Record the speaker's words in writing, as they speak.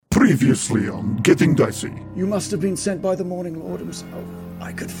Previously on Getting Dicey. You must have been sent by the Morning Lord himself.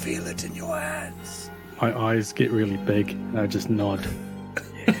 I could feel it in your hands. My eyes get really big, and I just nod.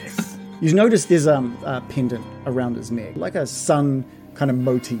 Yes. You notice there's a pendant around his neck, like a sun kind of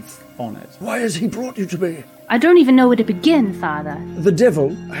motif on it. Why has he brought you to me? I don't even know where to begin, Father. The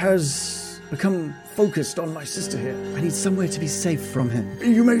devil has become focused on my sister here. I need somewhere to be safe from him.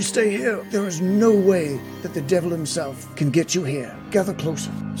 You may stay here. There is no way that the devil himself can get you here. Gather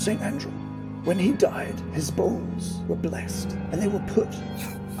closer. St. Andrew, when he died, his bones were blessed, and they were put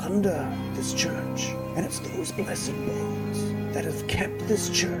under this church. And it's those blessed bones that have kept this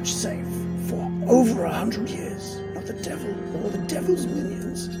church safe for over 100 years. Not the devil or the devil's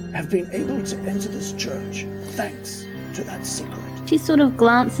minions have been able to enter this church thanks to that secret. She sort of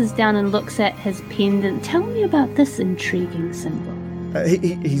glances down and looks at his pendant. Tell me about this intriguing symbol.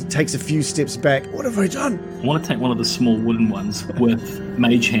 He takes a few steps back. What have I done? I want to take one of the small wooden ones with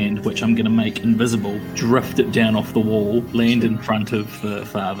Mage Hand, which I'm going to make invisible, drift it down off the wall, land in front of the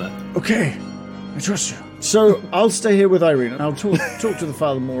father. Okay, I trust you. So I'll stay here with Irene, and I'll talk to the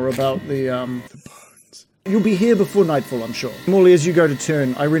father more about the bones. You'll be here before nightfall, I'm sure. Morley, as you go to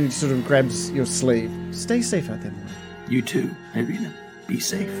turn, Irene sort of grabs your sleeve. Stay safe out there, Morley. You too, Irina. Be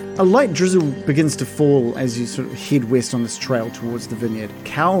safe. A light drizzle begins to fall as you sort of head west on this trail towards the vineyard.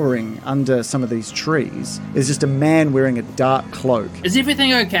 Cowering under some of these trees is just a man wearing a dark cloak. Is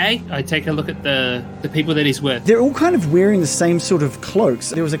everything okay? I take a look at the people that he's with. They're all kind of wearing the same sort of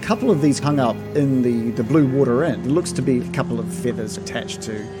cloaks. There was a couple of these hung up in the Blue Water Inn. It looks to be a couple of feathers attached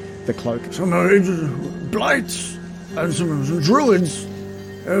to the cloak. Some blights and some druids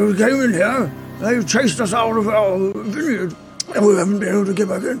came in here. They've chased us out of our vineyard, and we haven't been able to get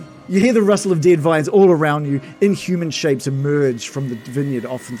back in. You hear the rustle of dead vines all around you. Inhuman shapes emerge from the vineyard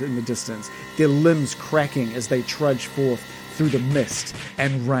off in the distance, their limbs cracking as they trudge forth through the mist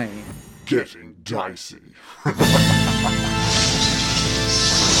and rain. Getting Dicey.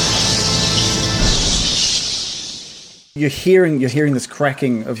 You're hearing this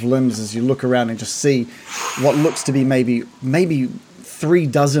cracking of limbs as you look around and just see what looks to be maybe 3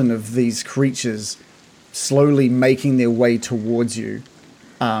 dozen of these creatures slowly making their way towards you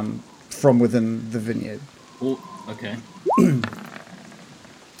from within the vineyard. Oh, okay.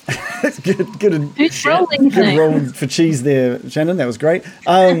 Who's rolling Good roll for cheese there, Shannon. That was great.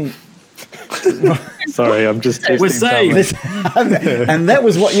 Sorry, I'm just testing. We're safe. And that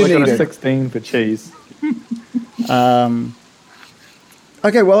was what you got needed. a 16 for cheese.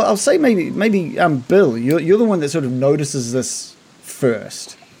 Okay, well, I'll say maybe Bill, you're the one that sort of notices this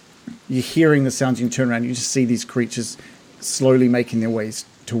first. You're hearing the sounds, you turn around, you just see these creatures slowly making their ways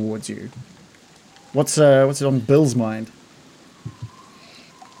towards you. What's it on Bill's mind?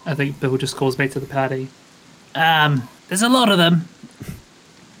 I think Bill just calls back to the party. There's a lot of them.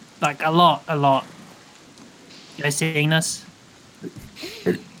 Like, a lot. You guys seeing this?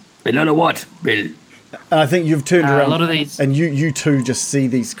 A lot of what, Bill? And I think you've turned around, a lot of these, and you too just see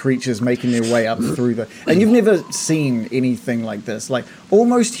these creatures making their way up through the. And you've never seen anything like this, like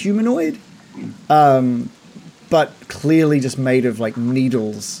almost humanoid, but clearly just made of like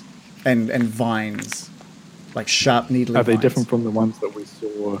needles and vines, like sharp needly. Are they vines. different from the ones that we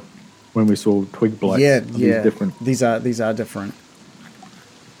saw when we saw twig blights? Yeah, Are these different? These are different.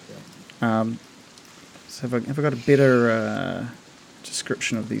 So have I got a better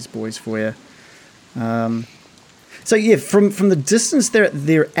description of these boys for you? So yeah, from the distance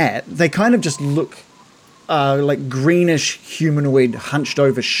they're at, they kind of just look like greenish humanoid hunched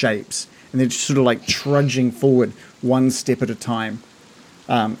over shapes, and they're just sort of like trudging forward one step at a time,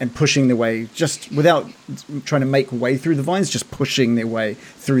 and pushing their way just without trying to make way through the vines, just pushing their way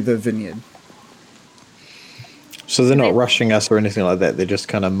through the vineyard. So they're not rushing us or anything like that. They're just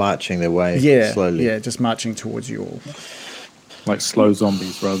kind of marching their way slowly. Yeah, just marching towards you all. Like slow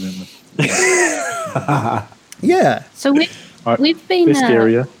zombies rather than... Yeah. So we've been... They're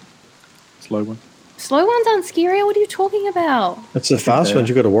scarier. Slow one. Slow ones aren't scarier. What are you talking about? It's the fast ones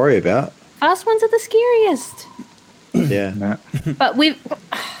you've got to worry about. Fast ones are the scariest. Yeah. Nah. But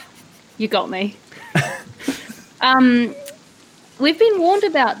you got me. We've been warned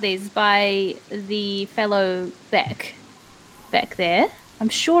about these by the fellow back there. I'm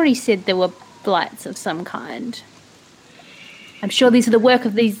sure he said there were blights of some kind. I'm sure these are the work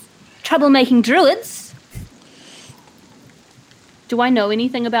of these troublemaking druids. Do I know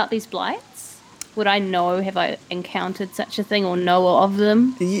anything about these blights? Would I know? Have I encountered such a thing or know of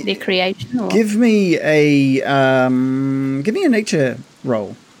them? Their creation? Or? Give me a nature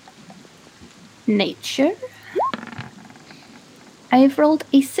roll. Nature? I've rolled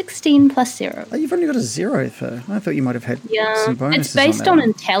a 16 plus 0. Oh, you've only got a 0 for. I thought you might have had Yeah, some bonuses. it's based that on one.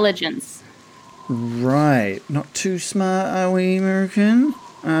 intelligence. Right. Not too smart, are we, American?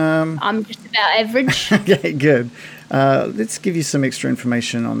 I'm just about average. Okay, good. Let's give you some extra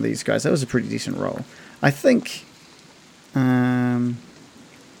information on these guys. That was a pretty decent roll. I think.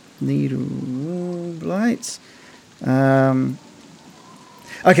 Needle blights.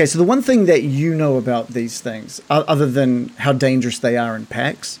 Okay, so the one thing that you know about these things, other than how dangerous they are in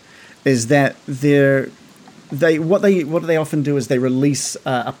packs, is that what they often do is they release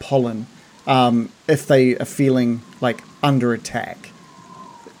a pollen if they are feeling like under attack.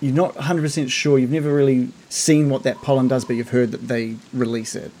 You're not 100% sure. You've never really seen what that pollen does, but you've heard that they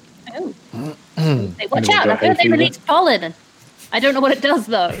release it. Oh. Hey, watch out, I've heard they release pollen. I don't know what it does,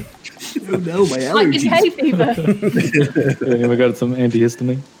 though. Oh no, my Like it's hay fever. We got some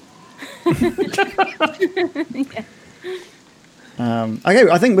antihistamine. Okay,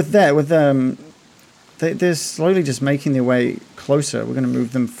 I think with that, they're slowly just making their way closer. We're going to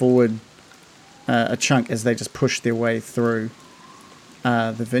move them forward a chunk as they just push their way through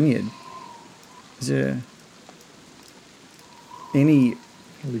the vineyard. Is there any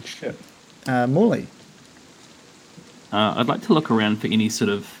Holy shit. Morley? I'd like to look around for any sort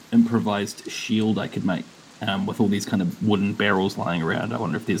of improvised shield I could make with all these kind of wooden barrels lying around. I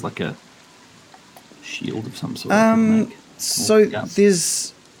wonder if there's like a shield of some sort I could make. So Yeah.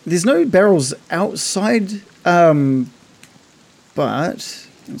 there's no barrels outside, but let's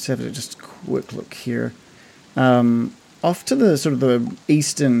have just a quick look here. Off to the sort of the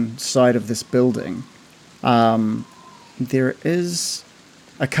eastern side of this building, there is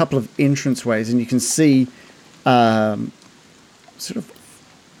a couple of entranceways, and you can see I'll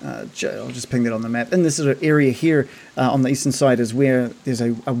just ping that on the map. In this sort of area here on the eastern side is where there's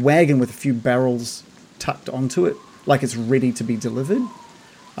a wagon with a few barrels tucked onto it, like it's ready to be delivered.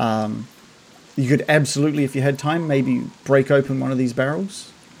 You could absolutely, if you had time, maybe break open one of these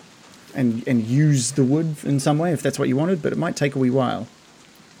barrels and use the wood in some way if that's what you wanted, but it might take a wee while.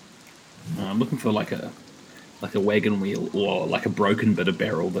 I'm looking for like a wagon wheel or like a broken bit of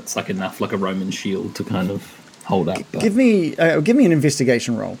barrel that's like enough like a Roman shield to kind of hold up. But... Give me an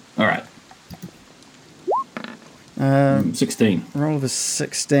investigation roll. All right. 16. Roll of a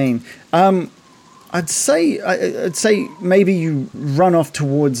 16. I'd say maybe you run off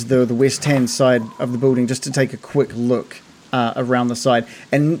towards the west hand side of the building just to take a quick look around the side,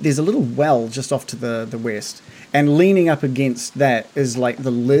 and there's a little well just off to the west, and leaning up against that is like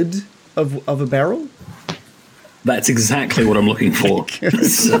the lid of a barrel. That's exactly what I'm looking for.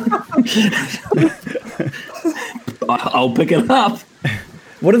 I'll pick it up.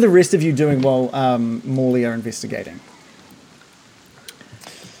 What are the rest of you doing while Morley are investigating?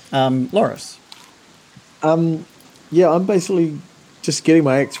 Loris. Yeah, I'm basically just getting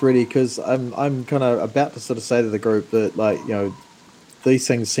my axe ready because I'm kind of about to sort of say to the group that, like, you know, these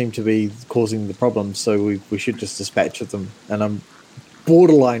things seem to be causing the problems, so we should just dispatch of them. And I'm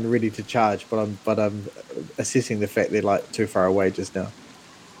borderline ready to charge, but I'm assessing the fact they're like too far away just now.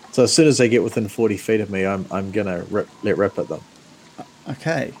 So as soon as they get within 40 feet of me, I'm gonna let rip at them.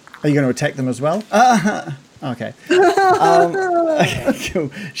 Okay. Are you going to attack them as well? Okay. Okay, cool.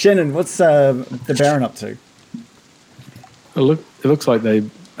 Shannon, what's the Baron up to? It looks like they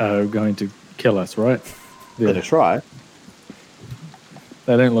are going to kill us, right? They're gonna try.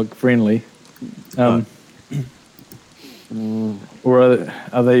 They don't look friendly. Or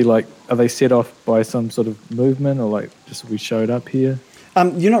are they set off by some sort of movement, or like just we showed up here?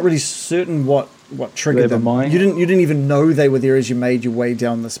 You're not really certain what triggered them. Mind? You didn't even know they were there as you made your way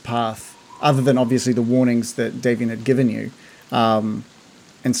down this path, other than obviously the warnings that Davian had given you. And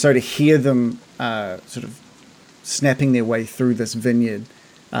so to hear them sort of snapping their way through this vineyard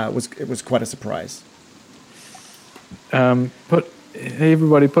was quite a surprise. Hey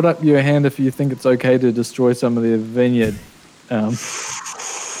everybody, put up your hand if you think it's okay to destroy some of the vineyard. How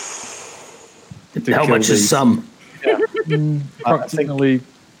much is some? Approximately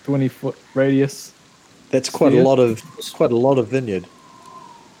 20-foot radius. That's quite a lot of vineyard.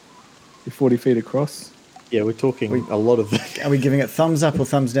 40 feet across. Yeah, we're talking a lot of. Are we giving it thumbs up or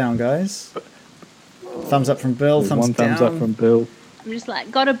thumbs down, guys? Thumbs up from Bill, thumbs One down. thumbs up from Bill. I'm just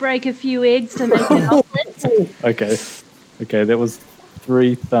like, gotta break a few eggs to make an omelette. Okay, that was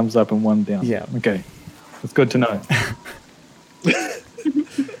 3 thumbs up and 1 down. Yeah. Okay, that's good to know.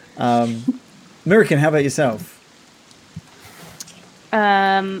 American, how about yourself?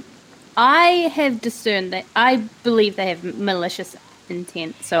 I have discerned that I believe they have malicious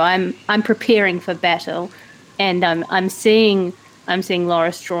intent, so I'm preparing for battle, and I'm seeing I'm seeing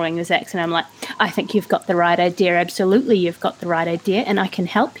Loris drawing this axe, and I'm like, I think you've got the right idea. Absolutely, you've got the right idea, and I can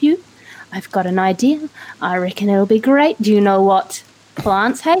help you. I've got an idea. I reckon it'll be great. Do you know what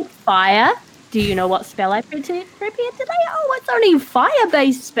plants hate? Fire. Do you know what spell I prepared today? Oh, it's only a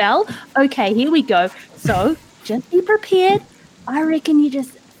fire-based spell. Okay, here we go. So, just be prepared. I reckon you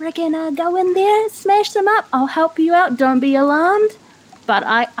just go in there, smash them up. I'll help you out. Don't be alarmed. But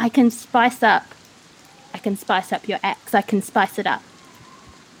I can spice up. I can spice up your axe. I can spice it up.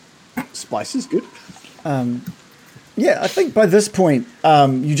 Spice is good. Yeah, I think by this point,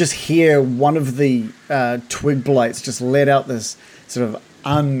 you just hear one of the twig blights just let out this sort of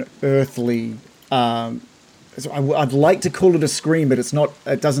unearthly. I'd like to call it a scream, but it's not.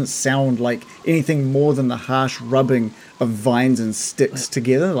 It doesn't sound like anything more than the harsh rubbing of vines and sticks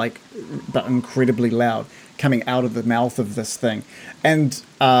together, but incredibly loud, coming out of the mouth of this thing. And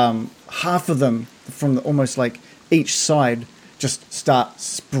half of them, from almost like each side, just start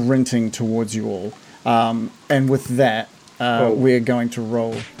sprinting towards you all. And with that, we're going to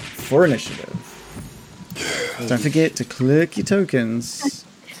roll for initiative. Don't forget to click your tokens.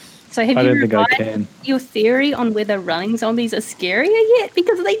 So have I you don't think I revised can. your theory on whether running zombies are scarier yet?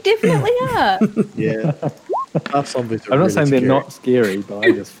 Because they definitely are. Yeah. Half zombies are I'm not really saying scary. they're not scary, but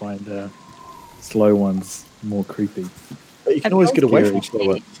I just find slow ones more creepy. But you can I've always get away scary. from slow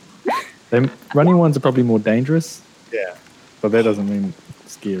ones. Running ones are probably more dangerous, Yeah. but that doesn't mean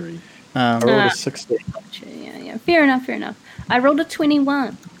scary. I rolled a 16. Gotcha, yeah. Fair enough. I rolled a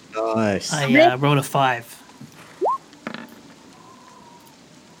 21. Nice. I rolled a 5.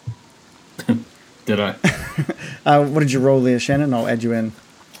 Did I? What did you roll there, Shannon? I'll add you in.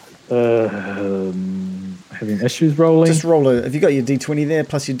 Having issues rolling. Just roll have you got your d20 there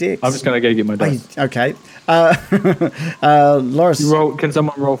plus your dex? I'm just going to go get my dice. Okay. Loris, You roll, can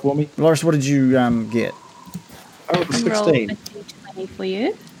someone roll for me? Loris, what did you get? I rolled a Roll 16. a d20 for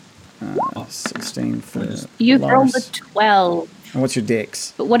you. 16 for You've Loris. rolled a 12. And what's your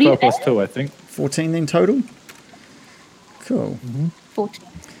dex? But what do you 12 plus add? 2, I think. 14 then total? Cool. 14.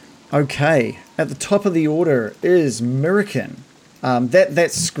 Okay. At the top of the order is Mirakin.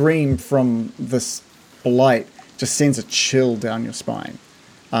 That scream from this blight just sends a chill down your spine.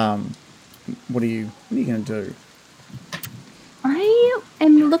 What are you going to do? I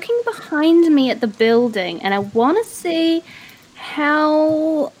am looking behind me at the building, and I want to see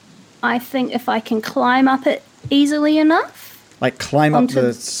how I think if I can climb up it easily enough. Like climb up Onto-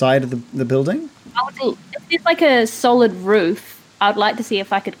 the side of the building? If there's like a solid roof, I'd like to see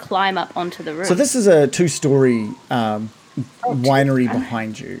if I could climb up onto the roof. So this is a two-story winery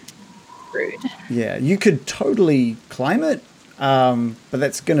behind you. Rude. Yeah, you could totally climb it, but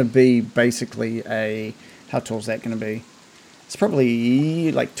that's going to be basically a... How tall is that going to be? It's probably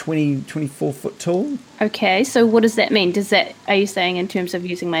like 24 foot tall. Okay, so what does that mean? Are you saying in terms of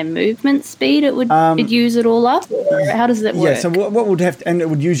using my movement speed, it would it'd use it all up? Or how does that work? Yeah, so what would have to... And it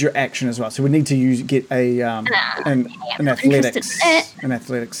would use your action as well. So we'd need to get a an athletics... An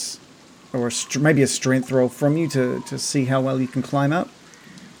athletics... Or maybe a strength roll from you to see how well you can climb up.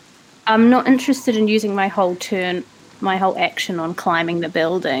 I'm not interested in using my whole action on climbing the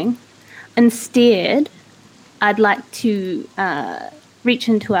building. Instead, I'd like to reach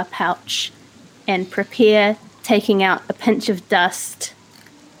into our pouch and prepare taking out a pinch of dust.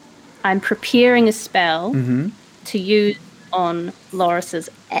 I'm preparing a spell to use on Loris's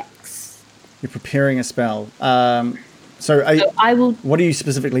axe. You're preparing a spell. So I will. what are you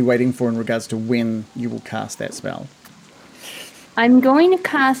specifically waiting for in regards to when you will cast that spell? I'm going to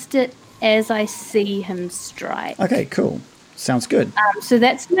cast it as I see him strike. Okay, cool. Sounds good. So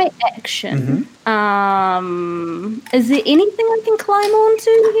that's my action. Is there anything I can climb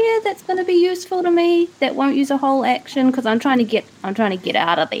onto here that's going to be useful to me that won't use a whole action? Because I'm trying to get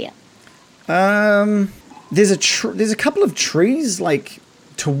out of there. There's a couple of trees like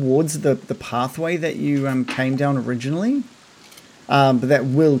towards the pathway that you came down originally, but that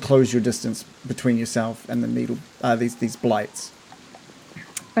will close your distance between yourself and the needle. These blights.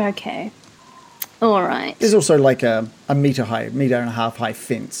 Okay. All right. There's also like a meter and a half high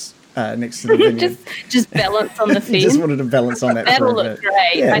fence next to the vineyard. just balance on the You fence. just wanted to balance on that. That'll for a look bit.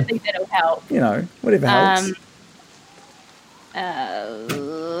 great. Yeah, I think that'll help. Whatever helps.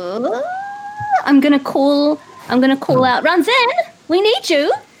 I'm gonna call out Ranzan, we need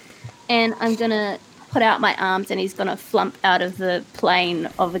you. And I'm gonna put out my arms, and he's gonna flump out of the plane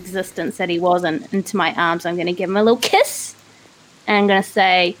of existence that he was in into my arms. I'm gonna give him a little kiss, and I'm gonna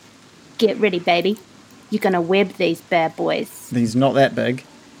say, "Get ready, baby. You're gonna web these bad boys." He's not that big.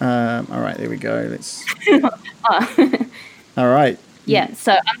 All right, there we go. Let's. All right. Yeah,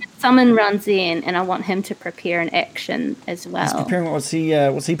 so Summon runs in, and I want him to prepare an action as He's well. preparing. What's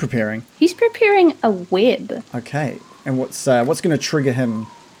he preparing? He's preparing a web. Okay. And what's going to trigger him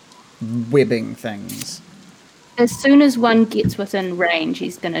webbing things? As soon as one gets within range,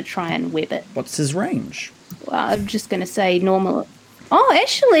 he's going to try and web it. What's his range? Well, I'm just going to say normal. Oh,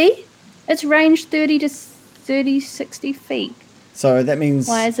 actually, it's range 60 feet. So that means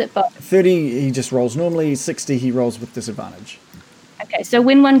Why is it both? 30 he just rolls normally, 60 he rolls with disadvantage. Okay, so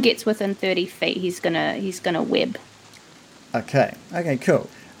when one gets within 30 feet, he's gonna web. Okay. Okay, cool.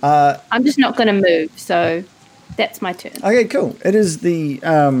 I'm just not gonna move, so that's my turn. Okay, cool. It is the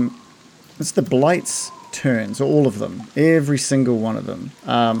Blight's turn, so all of them, every single one of them.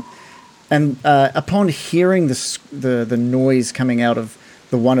 And upon hearing the noise coming out of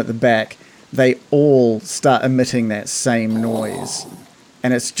the one at the back, they all start emitting that same noise,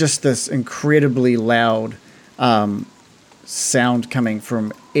 and it's just this incredibly loud sound coming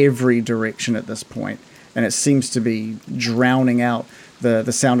from every direction at this point, and it seems to be drowning out the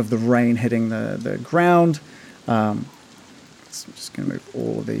sound of the rain hitting the ground. So I'm just going to move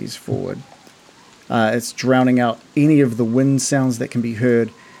all of these forward. It's drowning out any of the wind sounds that can be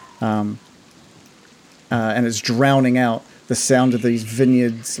heard, and it's drowning out the sound of these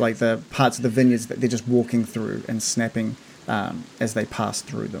vineyards, like the parts of the vineyards that they're just walking through and snapping as they pass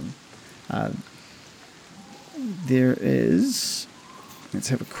through them. There is... Let's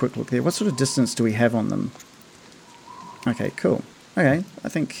have a quick look there. What sort of distance do we have on them? Okay, cool. Okay, I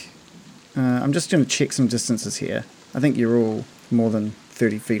think... I'm just going to check some distances here. I think you're all more than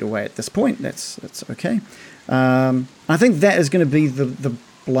 30 feet away at this point. That's okay. I think that is going to be the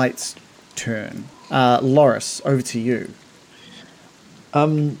Blight's turn. Loris, over to you.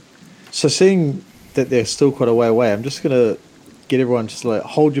 So seeing that they're still quite a way away, I'm just gonna get everyone just like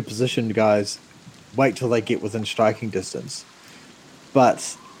hold your position, guys. Wait till they get within striking distance.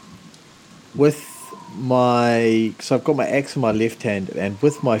 But with so I've got my axe in my left hand, and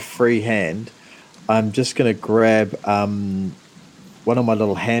with my free hand, I'm just gonna grab one of my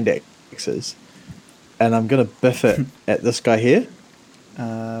little hand axes, and I'm gonna biff it at this guy here.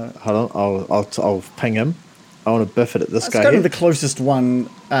 Hold on, I'll ping him. I want to biff it at this guy. It's kind here. of the closest one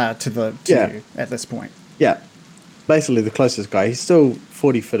to you at this point. Yeah, basically the closest guy. He's still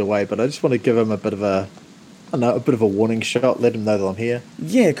 40 feet away, but I just want to give him a bit of a warning shot. Let him know that I'm here.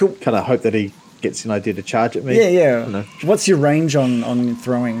 Yeah, cool. Kind of hope that he gets an idea to charge at me. Yeah. I don't know. What's your range on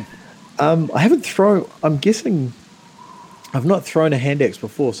throwing? I haven't thrown. I'm guessing. I've not thrown a hand axe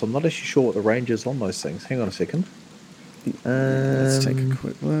before, so I'm not actually sure what the range is on those things. Hang on a second. Let's take a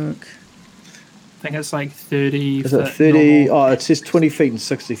quick look. I think it's like 30. Is it 30? Oh, it says 20 feet and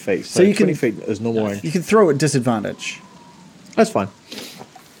 60 feet. So you can- 20 feet is normal range. You can throw at disadvantage. That's fine.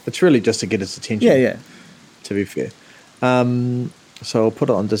 It's really just to get his attention. Yeah. To be fair. So I'll put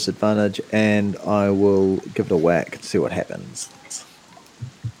it on disadvantage and I will give it a whack and see what happens.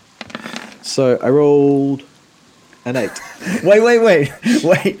 So I rolled an 8. Wait.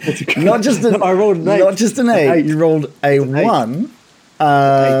 Not just an. I rolled an 8. Not just an 8. You rolled a 1.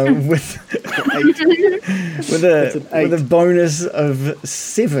 With a bonus of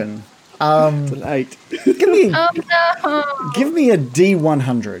 7. It's an 8. Give me a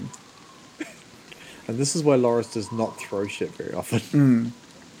D100. And this is why Loris does not throw shit very often.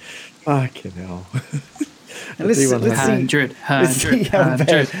 Fucking hell. And let's see. 100.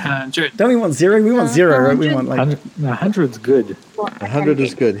 Don't we want 0? We want 0, right? We want like 100's good. 100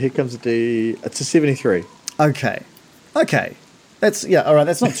 is good. Here comes a D. It's a 73. Okay. That's all right.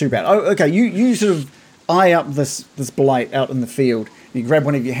 That's not too bad. Oh, okay. You sort of eye up this blight out in the field. You grab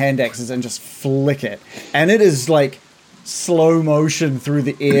one of your hand axes and just flick it, and it is like slow motion through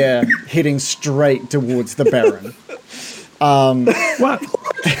the air, heading straight towards the Baron. What?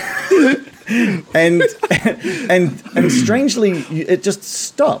 and strangely, it just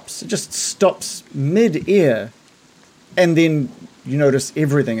stops. It just stops mid-air, and then you notice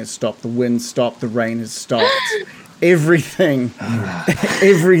everything has stopped. The wind stopped. The rain has stopped. Everything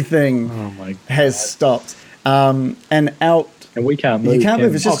has stopped. And out. And we can't move. You can't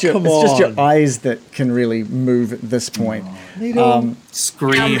move. It's just your on. eyes that can really move at this point.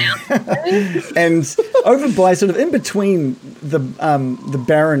 Scream. And over by sort of in between the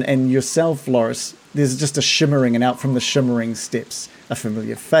Baron and yourself, Loris, there's just a shimmering, and out from the shimmering steps a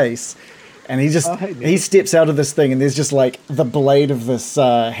familiar face. And he steps out of this thing, and there's just like the blade of this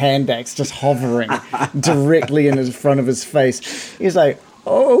hand axe just hovering directly in front of his face. He's like,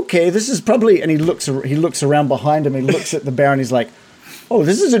 "Oh, okay, this is probably," and he looks around behind him. He looks at the Baron. He's like, "Oh,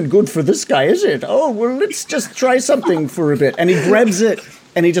 this isn't good for this guy, is it? Oh, well, let's just try something for a bit." And he grabs it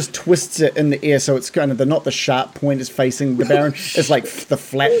and he just twists it in the air so it's kind of not the sharp point is facing the Baron. It's like the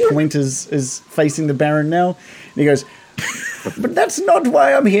flat point is facing the Baron now. And he goes, but that's not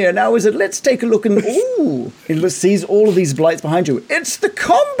why I'm here now, is it? Let's take a look and ooh! He sees all of these blights behind you. It's the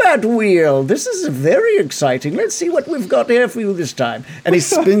combat wheel. This is very exciting. Let's see what we've got here for you this time. And he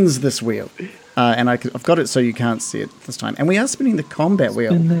spins this wheel. And I've got it so you can't see it this time. And we are spinning the combat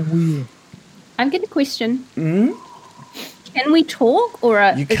wheel. In that wheel. I'm getting a question. Mm-hmm. Can we talk, or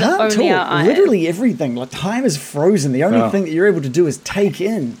You is can't it only talk. our eyes? Literally everything. Like time is frozen. The only thing that you're able to do is take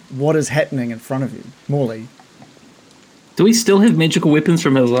in what is happening in front of you. Morley. Do we still have magical weapons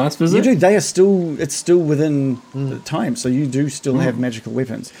from his last visit? You do. They are still. It's still within the time, so you do still have magical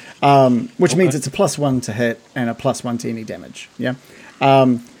weapons, which means it's a +1 to hit and a +1 to any damage. Yeah,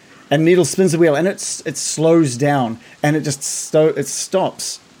 and Needle spins the wheel, and it slows down, and it just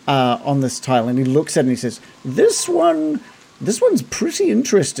stops on this tile, and he looks at it and he says, "This one's pretty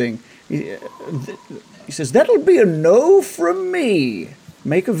interesting." He says, "That'll be a no from me.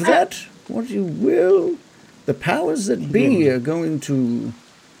 Make of that what you will. The powers that be are going to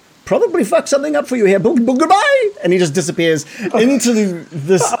probably fuck something up for you here. Goodbye!" And he just disappears into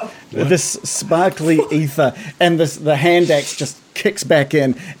this sparkly ether, and the hand axe just kicks back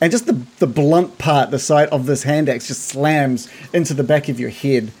in, and just the blunt part, the side of this hand axe, just slams into the back of your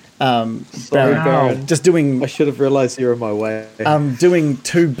head. Sorry, Baron. Just doing I should have realised you're in my way. doing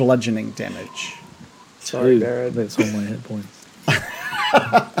 2 bludgeoning damage. Sorry, Dude, Baron. that's all my hit points.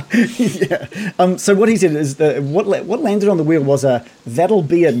 Yeah. So what he did is what landed on the wheel was a "that'll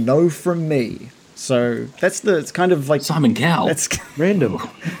be a no from me." So it's kind of like Simon Cowell. That's Random.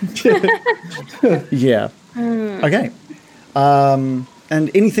 yeah. Okay. And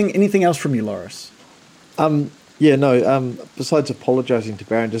anything else from you, Loris? Yeah, no. Besides apologising to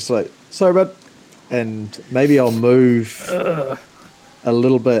Baron, just like, sorry, bud, and maybe I'll move a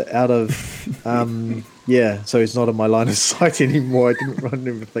little bit out of. Yeah, so he's not in my line of sight anymore. I didn't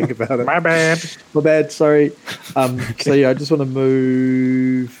even think about it. My bad. My bad. Sorry. So yeah, I just want to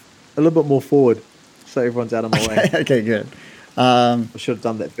move a little bit more forward, so everyone's out of my way. Okay, good. I should have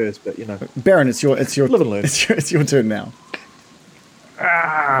done that first, but you know. Baron, it's your Live and learn. it's your turn now.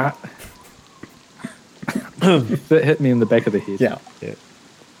 That hit me in the back of the head. Yeah. Yeah.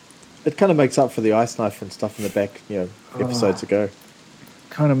 It kind of makes up for the ice knife and stuff in the back, episodes ago.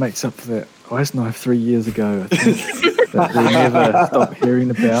 Kind of makes up for that ice knife 3 years ago, I think, that we never stopped hearing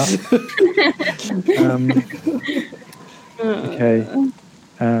about. Okay.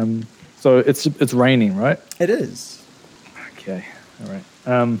 So it's raining, right? It is. Okay. All right.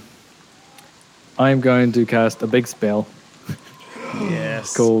 I'm going to cast a big spell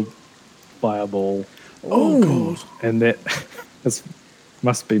Yes. called Fireball. Oh. And that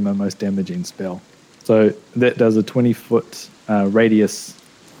must be my most damaging spell. So that does a 20-foot radius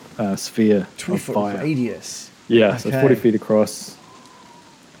sphere 20 of foot fire. radius. Yeah, so Okay. 40 feet across.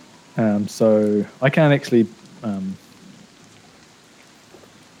 So I can't actually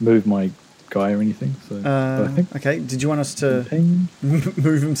move my guy or anything. So but I think Okay. Did you want us to Ping.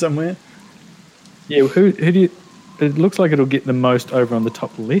 move him somewhere? Yeah, who do you? It looks like it'll get the most over on the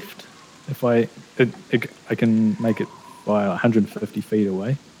top left. If I can make it by 150 feet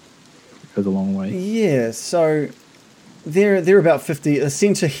away. It goes a long way. Yeah. So they're about 50. The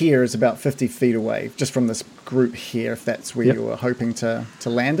center here is about 50 feet away, just from this group here. If that's where Yep. you were hoping to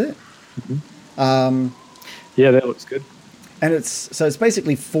land it. Yeah, that looks good. And it's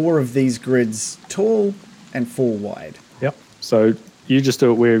basically 4 of these grids tall and 4 wide. Yep. So you just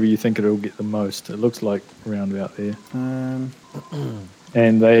do it wherever you think it'll get the most. It looks like around about there.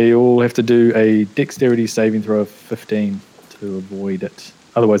 And they all have to do a dexterity saving throw of 15 to avoid it.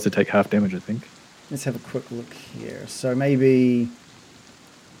 Otherwise, they take half damage, I think. Let's have a quick look here. So maybe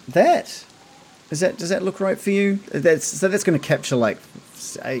does that look right for you? That's going to capture like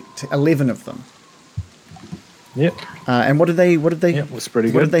 11 of them. Yep. And what did they? Yep, that's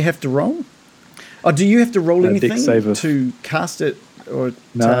pretty What good. did they have to roll? Oh, do you have to roll Dex anything save of- to cast it, or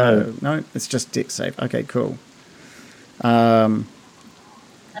No. no? It's just dex save. Okay, cool.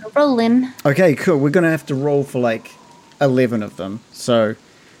 Roll in. Okay, cool. We're gonna have to roll for like 11 of them. So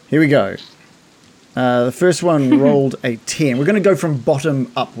here we go. The first one rolled a 10. We're going to go from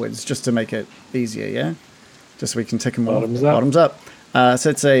bottom upwards just to make it easier, yeah? Just so we can tick them off. Bottoms up. So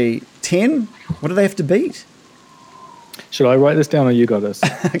it's a 10. What do they have to beat? Should I write this down or you got this?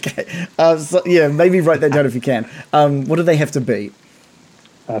 Okay. Yeah, maybe write that down if you can. What do they have to beat?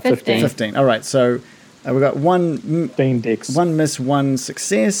 15. 15. All right, so we've got 15 dex. 1 miss, 1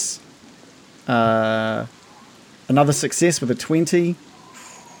 success. Another success with a 20.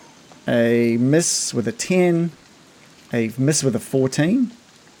 A miss with a 10. A miss with a 14.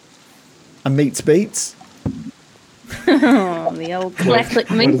 a meets beats, Oh, the old classic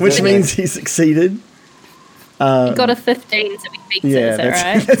meat. which means he succeeded. He got a 15, so he beats it. Yeah, Is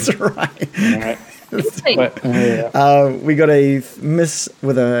that that's right? that's right. All right. 15. Yeah. We got a miss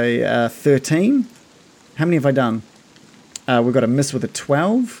with a 13. How many have I done? We've got a miss with a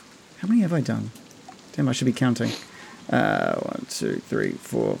 12. How many have I done? Damn, I should be counting. 1, 2, 3,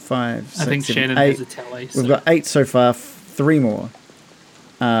 4, 5, 6, I think 7, Shannon 8. has a tally. We've So. got 8 so far. 3 more.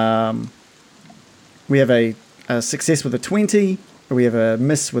 We have a success with a 20. We have a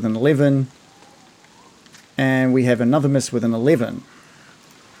miss with an 11. And we have another miss with an 11.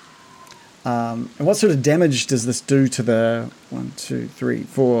 And what sort of damage does this do to the 1, 2, 3,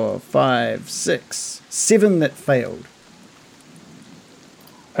 4, 5, 6, 7 that failed?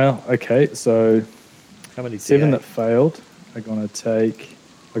 Oh, okay. So How many? 7 D8? that failed are gonna take.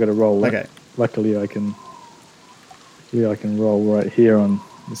 I got to roll. Okay. Luckily, I can roll right here on.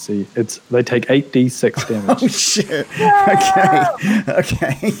 Let's see. They take 8d6 damage. Oh shit!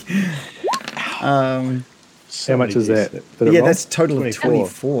 Okay. How much is that? Did it Yeah, roll? that's a total of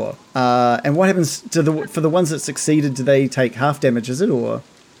 24. 24. And what happens to for the ones that succeeded? Do they take half damage? Is it or?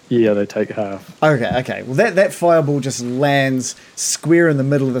 Yeah, they take half. Okay. Well, that fireball just lands square in the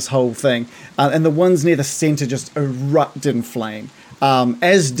middle of this whole thing, and the ones near the center just erupt in flame.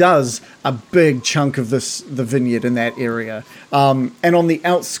 As does a big chunk of the vineyard in that area. And on the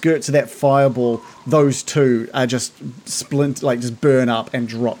outskirts of that fireball, those two are just just burn up and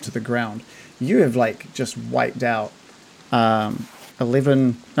drop to the ground. You have just wiped out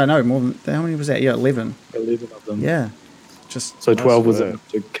 11. No, more than how many was that? Yeah, 11. 11 of them. Yeah, just So 12 was work. enough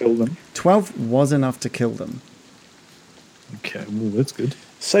to kill them. 12 was enough to kill them. Okay, well that's good.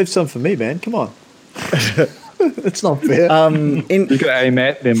 Save some for me, man. Come on. It's not fair. You gotta aim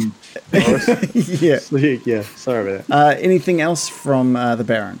at them. Boris. Yeah. Yeah, sorry about that. Anything else from the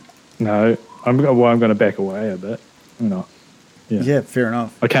Baron? No, I'm going to back away a bit. I'm not. Yeah. Yeah, fair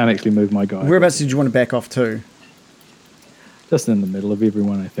enough. I can't actually move my guy. Whereabouts did you want to back off to? Just in the middle of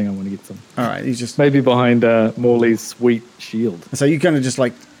everyone. I think I want to get some. All right, you just Maybe behind Morley's sweet shield. so you're going to just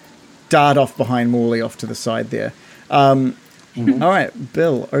dart off behind Morley off to the side there. All right,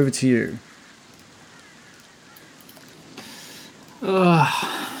 Bill, over to you.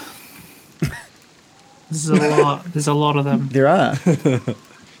 There's a lot. There's a lot of them. There are.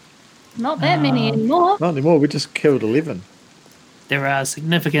 Not that many anymore. Not anymore. We just killed 11. There are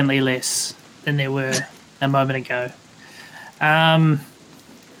significantly less than there were a moment ago.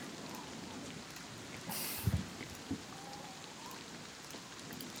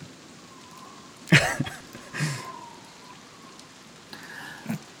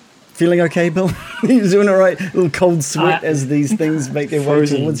 Feeling okay, Bill? You're doing all right. A little cold sweat Uh, as these things make their way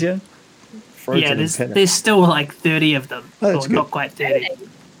Frozen. towards you. Frozen Yeah, in there's panic. still like 30 of them. Oh, that's or good. not quite 30.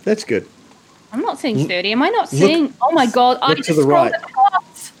 That's good. I'm not seeing 30. Am I not seeing? Oh my god! I look just to the scrolled right.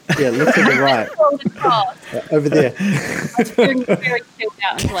 across. Yeah, look to the right. Scrolled across. Over there. I was very, very chilled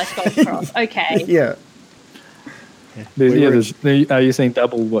out until I scrolled across. Okay. Yeah. Are you seeing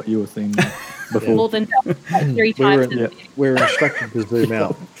double what you were seeing before? More than like 3 We were, times. yeah. we're instructed to zoom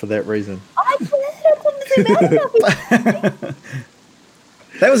out for that reason. I couldn't zoom out.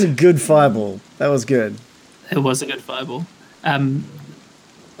 That was a good fireball. That was good. It was a good fireball. I'm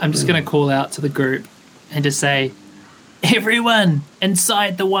just going to call out to the group and just say, everyone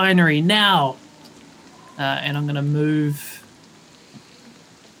inside the winery now. And I'm going to move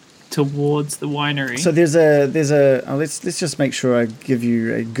towards the winery. So there's a let's just make sure I give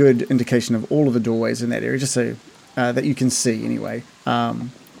you a good indication of all of the doorways in that area, just so that you can see anyway.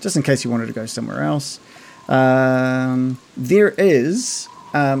 Just in case you wanted to go somewhere else. There is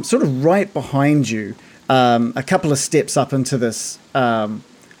sort of right behind you, a couple of steps up into this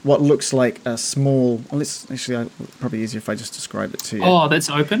what looks like a small. Well, probably easier if I just describe it to you. Oh, that's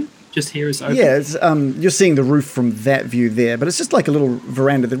open? Just here is open? Yeah, it's, you're seeing the roof from that view there, but it's just like a little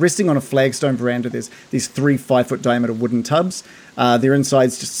veranda. They're resting on a flagstone veranda. There's these 3 5-foot diameter wooden tubs. Their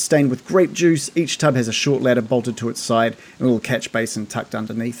inside's just stained with grape juice. Each tub has a short ladder bolted to its side and a little catch basin tucked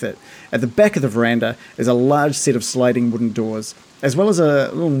underneath it. At the back of the veranda is a large set of sliding wooden doors, as well as a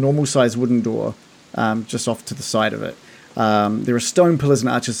little normal-sized wooden door just off to the side of it. There are stone pillars and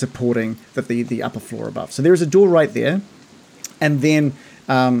arches supporting the upper floor above. So there is a door right there, and then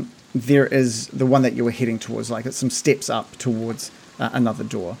there is the one that you were heading towards, like it's some steps up towards another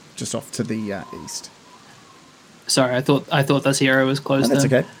door just off to the east. Sorry, I thought this area was closed. That's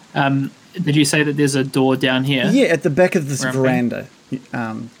in. okay. Did you say that there's a door down here? Yeah, at the back of this Where I'm veranda,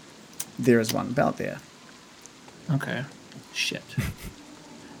 there is one about there. Okay. Shit.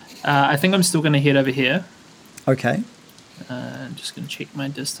 I think I'm still going to head over here. Okay. I'm just going to check my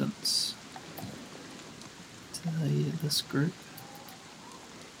distance. this group.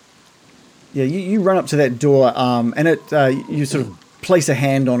 Yeah, you run up to that door, and you sort of place a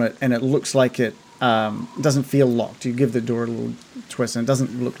hand on it, and it looks like it doesn't feel locked. You give the door a little twist, and it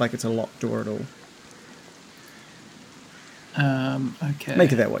doesn't look like it's a locked door at all. Okay.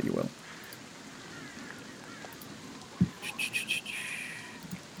 Make of that what you will.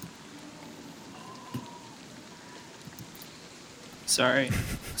 Sorry.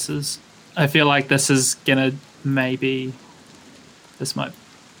 I feel like this is gonna this might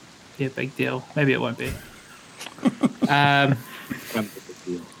be a big deal. Maybe it won't be. I'm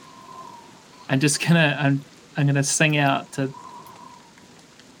gonna sing out to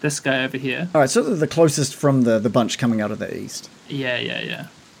this guy over here. All right, so the closest from the bunch coming out of the east. Yeah.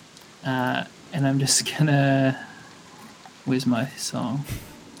 And I'm just gonna. Where's my song?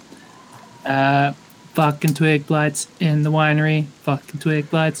 Fucking twig blights in the winery. Fucking twig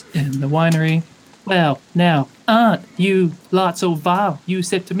blights in the winery. Well, now, aren't you lot so vile? You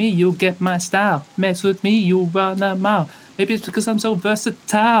said to me, you'll get my style. Mess with me, you'll run a mile. Maybe it's because I'm so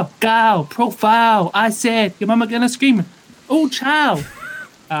versatile. Gal, profile. I said, your mama gonna scream, oh, child.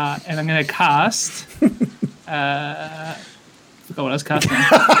 And I'm gonna cast. Forgot what I was casting.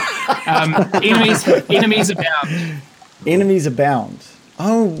 Enemies abound. Enemies abound.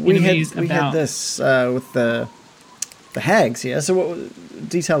 Oh, we Enemies had abound. this with the hags. Yeah. So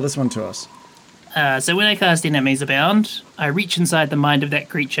detail this one to us. So when I cast Enemies Abound, I reach inside the mind of that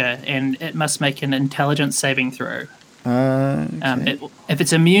creature, and it must make an intelligence saving throw. Okay. If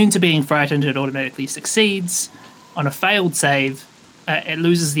it's immune to being frightened, it automatically succeeds. On a failed save, it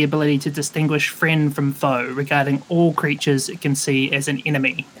loses the ability to distinguish friend from foe regarding all creatures it can see as an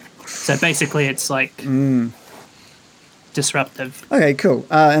enemy. So basically, it's like disruptive. Okay, cool.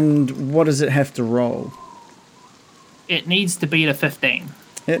 And what does it have to roll? It needs to beat a 15.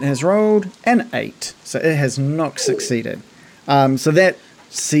 It has rolled an 8, so it has not succeeded. So that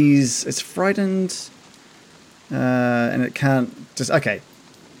sees it's frightened, and it can't just okay.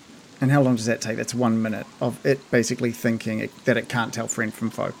 And how long does that take? That's 1 minute of it basically thinking that it can't tell friend from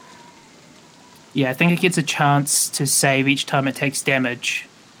foe. Yeah, I think it gets a chance to save each time it takes damage.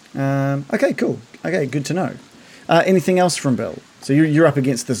 Okay, cool. Okay, good to know. Anything else from Bill? So you're up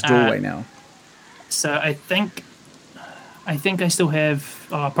against this doorway now. So I think I still have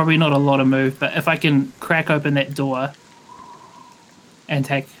probably not a lot of move, but if I can crack open that door and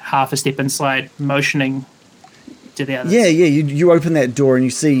take half a step and slide, motioning to the others. Yeah. You open that door and you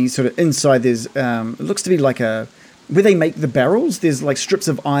see sort of inside there's it looks to be like where they make the barrels. There's like strips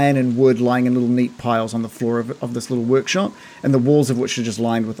of iron and wood lying in little neat piles on the floor of this little workshop, and the walls of which are just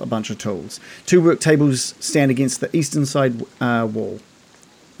lined with a bunch of tools. 2 work tables stand against the eastern side wall.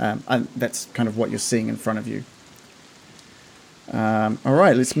 And that's kind of what you're seeing in front of you. All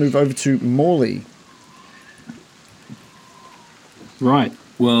right, let's move over to Morley. Right.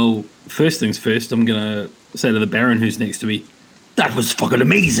 Well, first things first, I'm going to say to the Baron who's next to me, that was fucking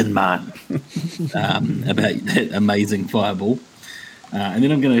amazing, man. About that amazing fireball. And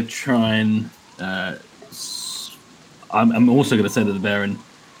then I'm going to try and... I'm also going to say to the Baron,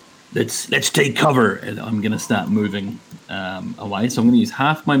 let's take cover. And I'm going to start moving away. So I'm going to use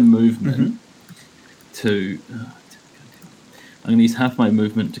half my movement to... I'm going to use half my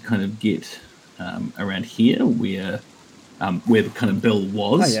movement to kind of get around here where the kind of Bill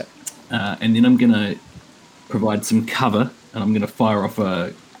was. Oh, yeah. And then I'm going to provide some cover, and I'm going to fire off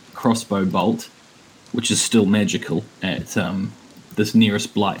a crossbow bolt, which is still magical, at this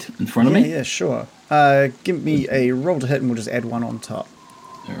nearest blight in front of me. Yeah, sure. Give me a roll to hit, and we'll just add 1 on top.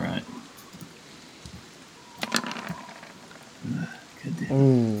 All right.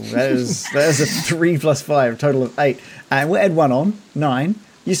 Ooh, that is a 3 plus 5, total of 8. And we'll add 1 on, 9.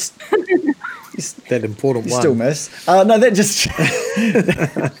 That important You one. still miss. No, that just...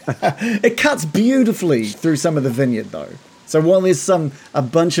 It cuts beautifully through some of the vineyard, though. So while there's a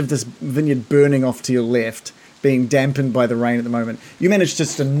bunch of this vineyard burning off to your left, being dampened by the rain at the moment, you managed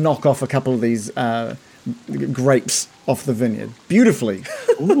just to knock off a couple of these grapes off the vineyard. Beautifully.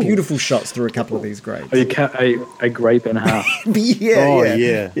 Beautiful shots through a couple of these grapes. Oh, you cut a grape in half.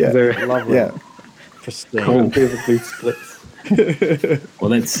 yeah. Very Lovely. Yeah. Pristine. cool. Perfectly split. Well,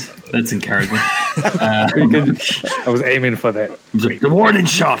 that's encouraging. I was aiming for that. The warning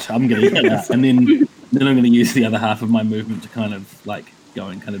shot. I'm going to get that, and then I'm going to use the other half of my movement to kind of like go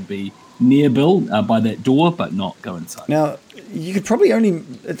and kind of be near Bill by that door, but not go inside. Now, you could probably only...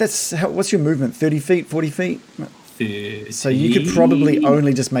 what's your movement? 30 feet, 40 feet? 30. So you could probably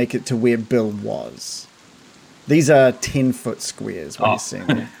only just make it to where Bill was. These are 10-foot squares, what you're seeing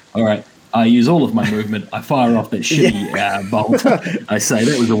there. All right. I use all of my movement. I fire off that shitty bolt. I say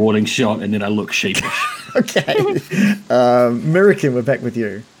that was a warning shot, and then I look sheepish. Okay. Mirakin, we're back with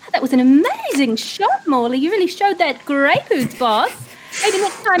you. That was an amazing shot, Morley. You really showed that Grey Hoods, boss. Maybe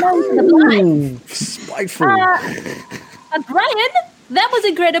next time over to the blind. Spiteful. Brian, that was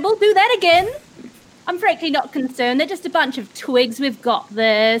incredible. Do that again. I'm frankly not concerned. They're just a bunch of twigs. We've got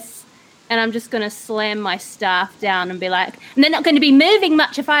this. And I'm just going to slam my staff down and be like, and they're not going to be moving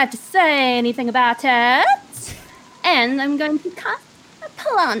much if I have to say anything about it. And I'm going to cast a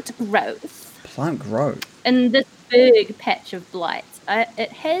plant growth. Plant growth. And this big patch of blight.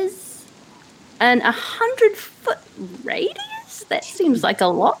 It has an 100-foot radius? That seems like a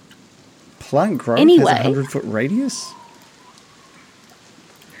lot. Plant growth Anyway. has a 100-foot radius?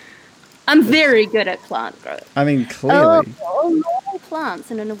 I'm very good at plant growth. I mean, clearly. All normal plants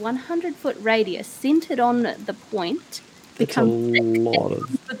in a 100-foot radius centered on the point That's a become lot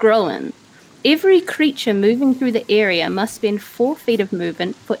of. growing. Every creature moving through the area must spend 4 feet of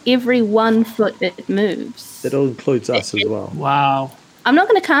movement for every 1 foot it moves. That all includes us as well. Wow. I'm not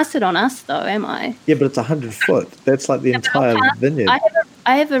going to cast it on us, though, am I? Yeah, but it's 100 foot. That's like the entire vineyard.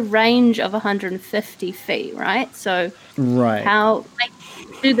 I have a range of 150 feet, right? So Right. how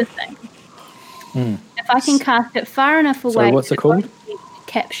do the thing? If I can cast it far enough away, Sorry, what's it called? it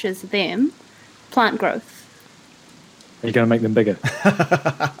captures them. Plant growth. Are you going to make them bigger? I'm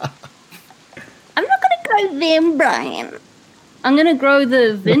not going to grow them, Brian. I'm going to grow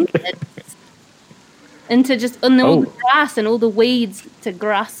the vineyard into just all the grass and all the weeds to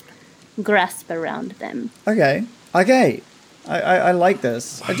grasp around them. Okay. I like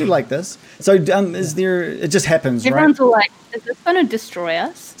this. I do like this. So, is there? It just happens, right? Everyone's all like, "Is this going to destroy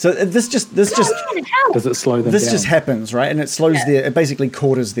us?" So this just Does it slow them this down? just happens, right? And it slows it basically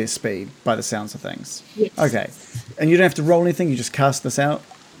quarters their speed by the sounds of things. Yes. Okay. And you don't have to roll anything. You just cast this out.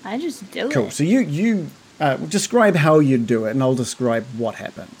 I just do Cool. it. So you describe how you do it, and I'll describe what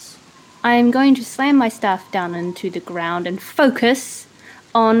happens. I'm going to slam my staff down into the ground and focus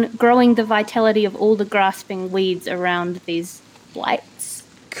on growing the vitality of all the grasping weeds around these blights.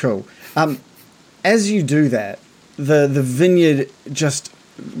 Cool. As you do that, the vineyard just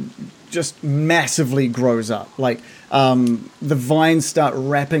massively grows up. Like the vines start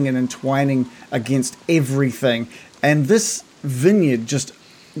wrapping and entwining against everything, and this vineyard just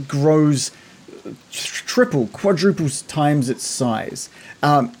grows triple, quadruple times its size.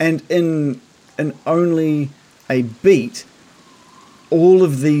 And in only a beat, all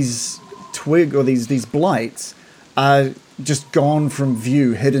of these these blights are just gone from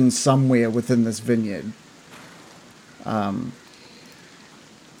view, hidden somewhere within this vineyard. Oh,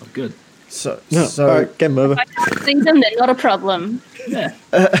 good. So All right, game over. I can't see them, they're not a problem.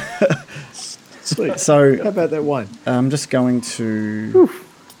 Sweet. So How about that wine? I'm just going to.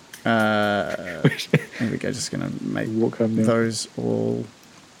 There we go. Just going to make Walk home now. those all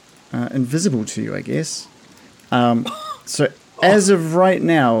invisible to you, I guess. So as of right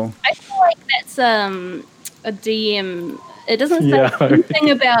now, I feel like that's a DM. It doesn't say Yeah. anything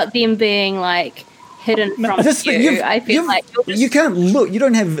about them being like hidden from this thing, you. I feel like you're just, you can't look. You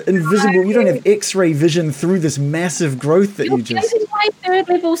don't have invisible. You don't have X-ray vision through this massive growth that you're you just. using my 3rd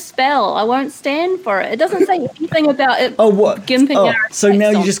level spell. I won't stand for it. It doesn't say anything about it. Oh, what? Gimping Oh, our so now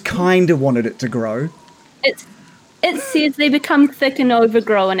effects you on just kind of wanted it to grow. It says they become thick and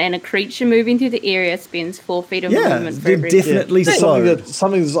overgrown, and a creature moving through the area spends 4 feet of Yeah, movement for they're every. definitely so.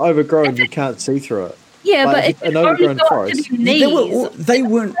 Something that's overgrown, you can't see through it. Yeah, like but an it's only overgrown got forest. to your knees. They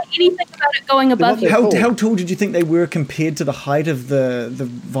weren't. Anything about it going above not you. that How tall. tall did you think they were compared to the height of the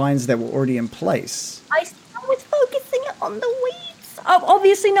vines that were already in place? I was focusing it on the weeds. I'm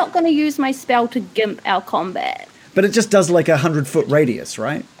obviously not going to use my spell to gimp our combat. But it just does like 100-foot radius,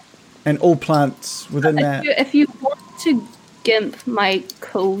 right? And all plants within that. If you want to gimp my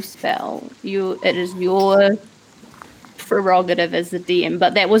cool spell, it is your prerogative as the DM.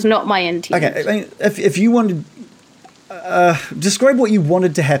 But that was not my intent. Okay, I mean, if you wanted, describe what you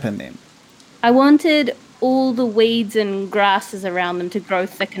wanted to happen then. I wanted all the weeds and grasses around them to grow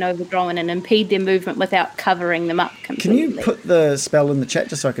thick and overgrown and impede their movement without covering them up Can completely. you put the spell in the chat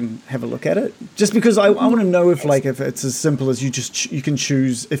just so I can have a look at it? Just because I want to know if it's as simple as you can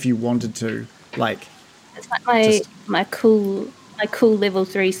choose if you wanted to. Like, It's like my cool level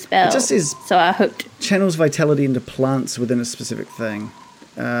 3 spell. It just says- so I hooked. channels vitality into plants within a specific thing.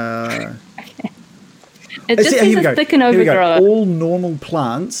 It just says it's thick and Here we go. overgrown. All normal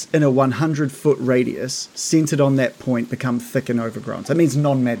plants in a 100-foot radius centered on that point become thick and overgrown. So that means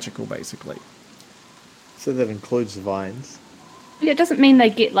non-magical, basically. So that includes the vines. It doesn't mean they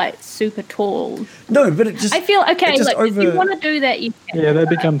get like super tall. No, but it just. I feel okay. it just Look, if you want to do that, you can. Yeah, they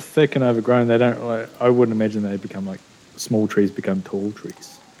become thick and overgrown. They don't. Like, I wouldn't imagine they become like small trees become tall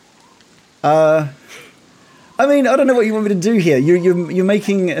trees. I mean, I don't know what you want me to do here. You're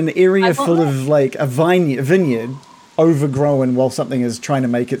making an area full of like a vineyard overgrown while something is trying to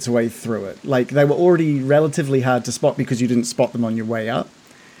make its way through it. Like they were already relatively hard to spot because you didn't spot them on your way up,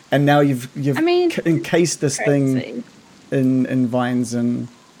 and now you've encased this thing in vines. And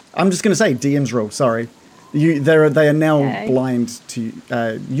I'm just going to say DM's rule. Sorry, they are now blind to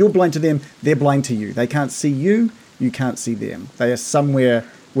you're blind to them. They're blind to you. They can't see you. You can't see them. They are somewhere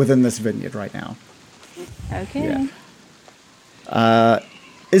within this vineyard right now. Okay. Yeah.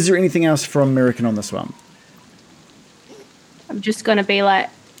 Is there anything else from American on this one? I'm just going to be like,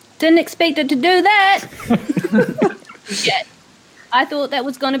 didn't expect it to do that. Shit. I thought that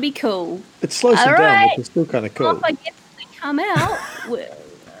was going to be cool. It slows them down, which is still kind of cool. If I get to come out.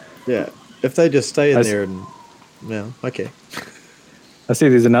 Yeah. If they just stay in there and... Yeah, okay. I see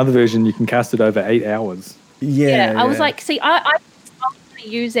there's another version you can cast it over 8 hours. Yeah. I was like, see, I was going to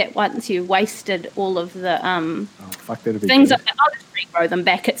use that once you wasted all of the Fuck, that'd be things. good. I'll just regrow them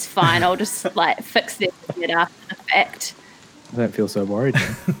back. It's fine. I'll just like fix them after the fact. I don't feel so worried.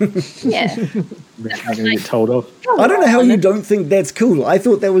 Yeah. I'm going to get told off. I don't know how you don't think that's cool. I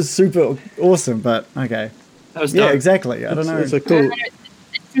thought that was super awesome, but okay. That was Yeah, dope. exactly. I don't know. It's a cool...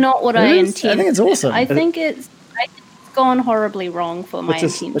 It's not what I intended. I think it's awesome. I think it's gone horribly wrong for my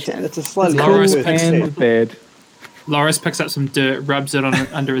intention. It's a slightly Laura's cool And bad. Loris picks up some dirt, rubs it on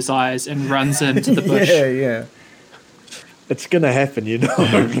under his eyes, and runs into the bush. Yeah. It's going to happen, you know.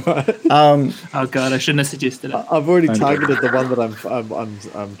 Right? Oh god, I shouldn't have suggested it. I've already targeted the one that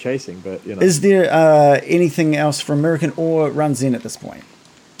I'm chasing, but you know. Is there anything else from American or runs in at this point?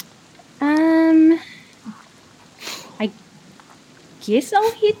 I guess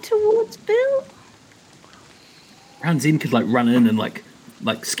I'll head towards Bill. Round's End could like run in and like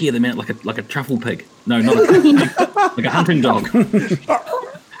scare them out like a truffle pig. No, not like a hunting dog.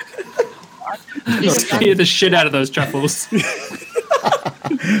 Scare the shit out of those truffles. My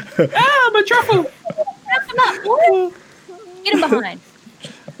truffle! Wrap them up, boy. Get him behind.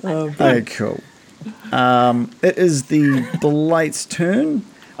 Okay, cool. It is the Blight's turn,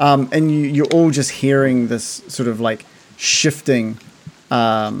 and you're all just hearing this sort of like shifting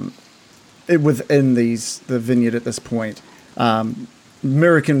within the vineyard at this point.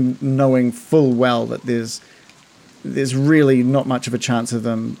 American knowing full well that there's really not much of a chance of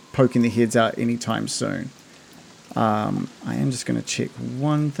them poking their heads out anytime soon. I am just going to check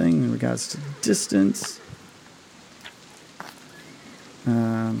one thing in regards to distance.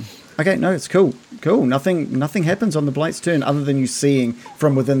 Okay, no, it's cool. Cool. Nothing happens on the Blight's turn other than you seeing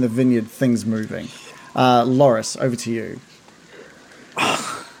from within the vineyard things moving. Loris, over to you.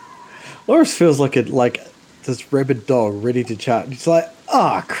 Loris feels like this rabid dog ready to charge. It's like,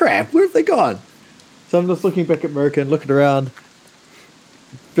 crap, where have they gone? So I'm just looking back at American, looking around.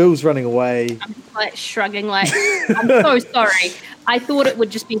 Bill's running away. I'm like shrugging, like I'm so sorry. I thought it would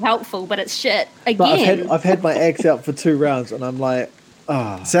just be helpful, but it's shit again. But I've had my axe out for 2 rounds, and I'm like,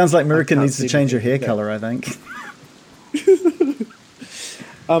 Sounds like American can't needs to see change her hair anything. color, I think.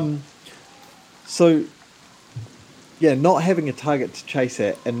 So, yeah, not having a target to chase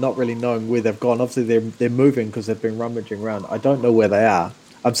at and not really knowing where they've gone. Obviously, they're moving because they've been rummaging around. I don't know where they are.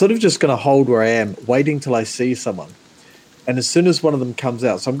 I'm sort of just going to hold where I am, waiting till I see someone. And as soon as one of them comes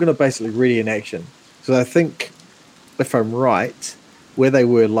out, so I'm going to basically ready in action. So I think, if I'm right, where they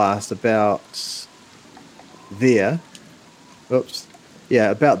were last, about there. Oops. Yeah,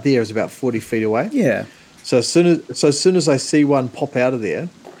 about there is about 40 feet away. Yeah. So as soon as I see one pop out of there,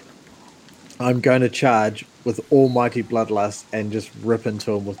 I'm going to charge with almighty bloodlust and just rip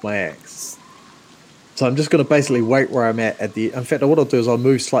into him with my axe. So I'm just going to basically wait where I'm at the. In fact, what I'll do is I'll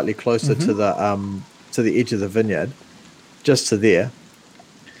move slightly closer to the edge of the vineyard, just to there.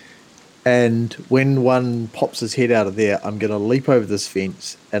 And when one pops his head out of there, I'm going to leap over this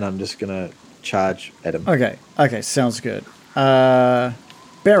fence and I'm just going to charge at him. Okay, sounds good.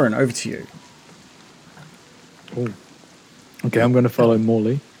 Baron, over to you. Ooh. Okay, I'm going to follow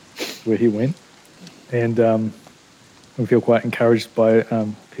Morley where he went, and I feel quite encouraged by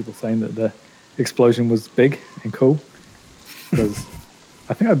people saying that the explosion was big and cool, because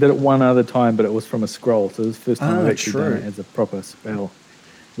I think I did it one other time, but it was from a scroll, so it was the first time I've actually done it as a proper spell.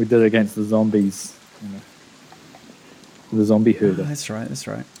 We did it against the zombies, the zombie herder. That's right.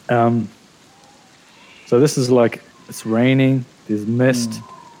 So this is like, it's raining, there's mist,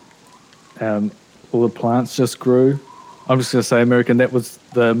 all the plants just grew. I'm just going to say, American, that was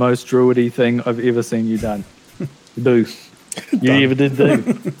the most druidy thing I've ever seen you do. You even did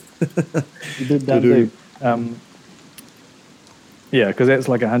do. You did done do. Yeah, because that's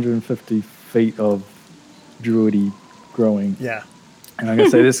like 150 feet of druidy growing. Yeah. And I'm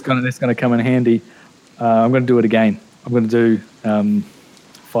going to say that's going to come in handy. I'm going to do it again. I'm going to do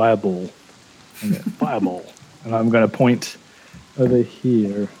fireball. Fireball. And I'm going to point over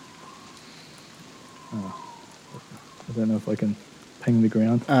here. Oh, I don't know if I can ping the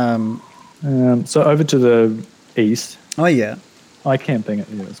ground. So over to the east. Oh, yeah. I can ping it.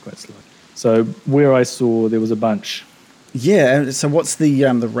 Yeah, it's quite slow. So where I saw there was a bunch. Yeah, so what's the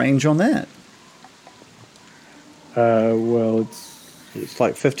range on that? Well, It's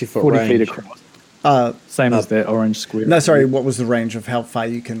like 50-foot 40 range. feet across. Same as that orange square. No, sorry, what was the range of how far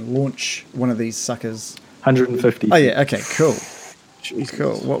you can launch one of these suckers? 150. Oh, yeah, okay, cool. Jesus.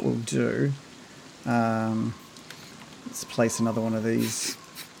 Cool. What we'll do, let's place another one of these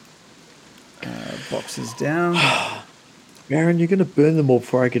boxes down. Baron, you're going to burn them all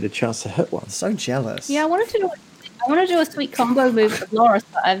before I get a chance to hit one. So jealous. Yeah, I want to do a sweet combo move with Loris,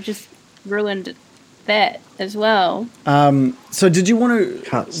 but I've just ruined that as well. So did you want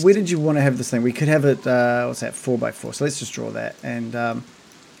Can't to? Where did you want to have this thing? We could have it. What's that? 4x4. So let's just draw that. And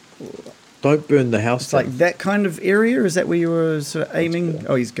Don't burn the house it's down. like that kind of area. Is that where you were sort of aiming?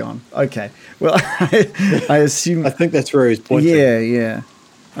 Oh, he's gone. Okay. Well, I assume. I think that's where he's pointing. Yeah, yeah.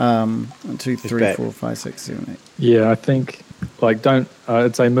 1, 2, 3, back. 4, 5, 6, 7, 8. Yeah, I think, like, don't,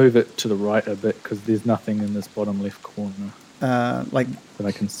 I'd say move it to the right a bit because there's nothing in this bottom left corner Like that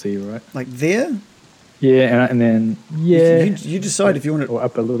I can see, right? there. Yeah, and then, yeah. You decide if you want Or to.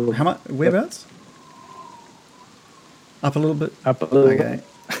 up a little. How much? Whereabouts? Up a little bit. Up a little. Okay.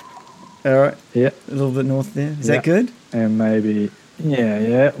 All right. Yeah. A little bit north there. Is Yeah. that good? And maybe,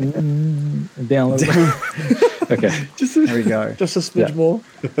 yeah. Down a little bit. Okay. There we go. Just a smidge Yeah. more.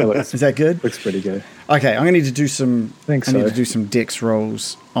 That looks, Is that good? looks pretty good. Okay, I'm gonna need to do some. Think I need so. to do some dex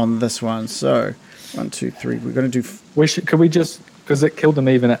rolls on this one. So, 1, 2, 3. We're gonna do. Could we just, because it killed them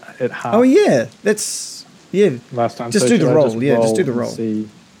even at half Oh yeah, that's yeah. last time. Just so do should the I roll, yeah, just do the and roll. See?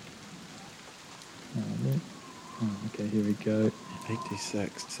 Okay, here we go.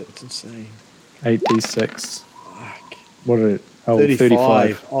 86. That's insane. 86. Fuck. What are it? Oh, 35.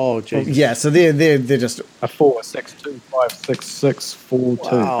 35. Oh, Jesus. Yeah, so they're just. A 4, 6, 2, 5, 6, 6, 4, 2.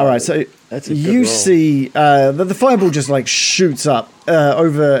 Wow. All right, so That's a good you roll. see the fireball just like shoots up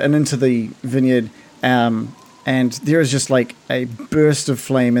over and into the vineyard, and there is just like a burst of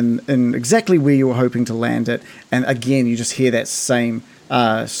flame in exactly where you were hoping to land it, and again you just hear that same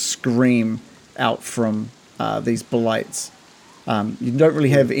scream out from these blights. You don't really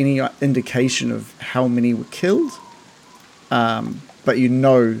have any indication of how many were killed, but you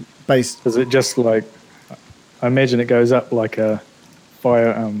know based. Is it just like, I imagine it goes up like a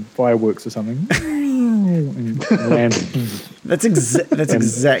fireworks or something. And land. That's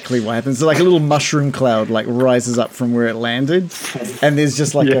exactly what happens. So like a little mushroom cloud like rises up from where it landed, and there's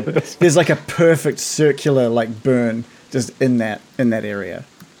just like a perfect circular like burn just in that area.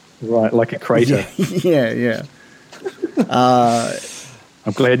 Right, like a crater. Yeah.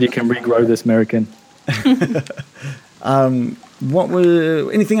 I'm glad you can regrow this, American. What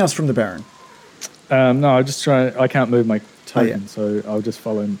were anything else from the Baron? No, I just try. I can't move my token, yeah. so I'll just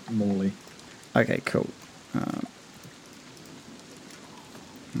follow Morley. Okay, cool.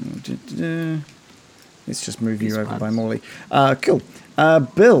 Let's just move you over by Morley. Cool.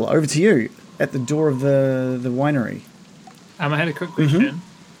 Bill, over to you at the door of the winery. I had a quick question.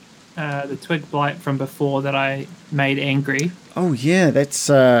 The twig blight from before that I made angry. Oh yeah, that's.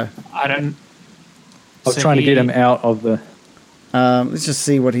 I don't. I was trying to get him out of the. Let's just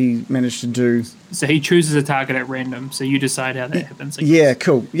see what he managed to do. So he chooses a target at random. So you decide how that happens. I Yeah, guess.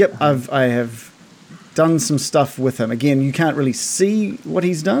 cool. Yep, I have done some stuff with him. Again, you can't really see what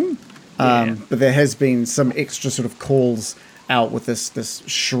he's done, Yeah. but there has been some extra sort of calls out with this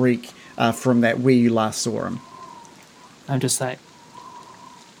shriek from that where you last saw him. I'm just like,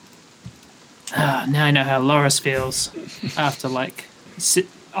 now I know how Loris feels after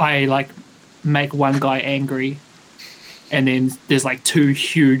I make one guy angry, and then there's like 2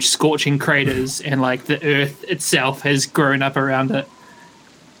 huge scorching craters, and like the earth itself has grown up around it,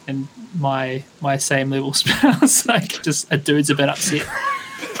 and my same level spells like just a dude's a bit upset.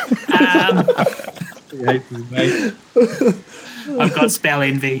 I've got spell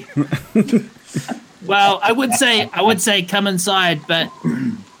envy. Well, I would say come inside, but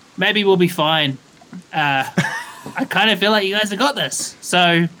maybe we'll be fine. I kind of feel like you guys have got this,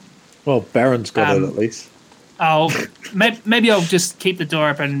 so Well, Baron's got it at least. maybe I'll just keep the door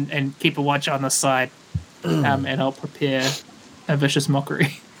open and keep a watch on the side, and I'll prepare a vicious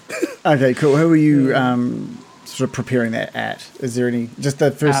mockery. Okay, cool. Who are you sort of preparing that at? Is there any just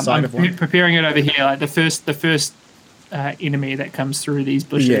the first sight I'm of one? preparing it over here, like the first enemy that comes through these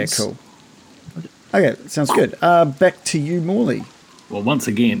bushes. Yeah, cool. Okay, sounds good. Back to you, Morley. Well, once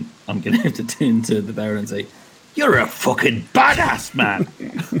again, I'm going to have to turn to the Baron and say, "You're a fucking badass, man!"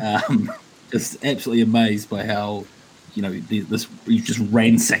 Just absolutely amazed by how, this you're just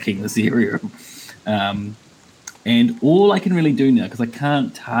ransacking this area. And all I can really do now, because I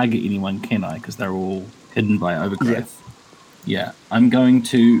can't target anyone, can I? Because they're all hidden by overgrowth. Yeah, I'm going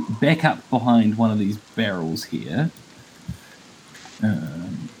to back up behind one of these barrels here.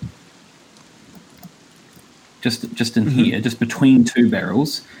 Just in here, just between two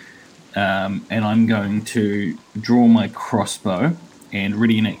barrels. And I'm going to draw my crossbow and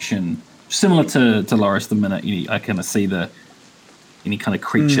ready in action, similar to Loris. The minute I kind of see any kind of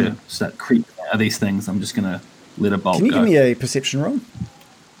creature start creeping out of these things, I'm just going to let a bolt go. Can you give me a perception roll?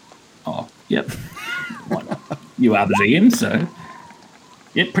 Oh, yep. You are the GM, so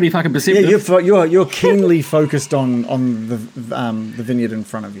yep, pretty fucking perceptive. Yeah, you're keenly focused on the vineyard in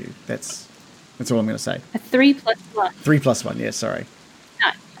front of you. That's all I'm going to say. A 3 + 1. 3 + 1. Yeah, sorry.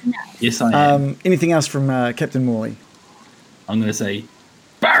 No. Yes, I am. Anything else from Captain Morley? I'm going to say,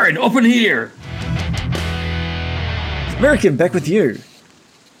 Baron, open here. American, back with you.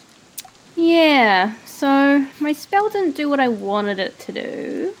 Yeah, so my spell didn't do what I wanted it to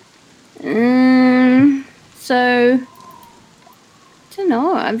do. So, I don't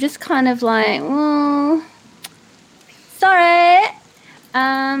know. I'm just kind of like, well, sorry.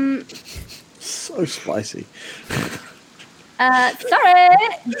 So spicy. Sorry.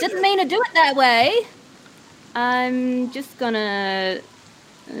 Didn't mean to do it that way. I'm just gonna.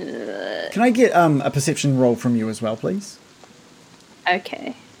 Can I get a perception roll from you as well, please?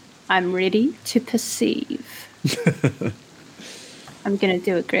 Okay. I'm ready to perceive. I'm gonna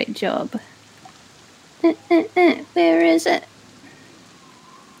do a great job. Where is it?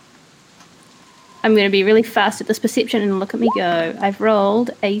 I'm gonna be really fast at this perception and look at me go. I've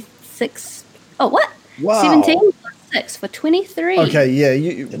rolled a 6. Oh, what? Wow. 17 + 6 for 23. Okay, yeah.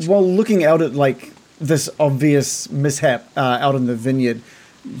 While looking out at like this obvious mishap out in the vineyard,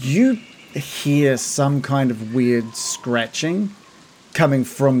 you hear some kind of weird scratching coming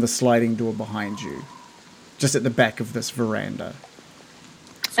from the sliding door behind you, just at the back of this veranda.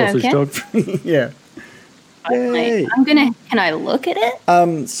 Sausage Okay. dog. Yeah. Yay. Can I look at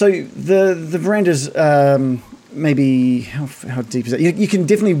it? So the veranda's maybe how deep is it? You can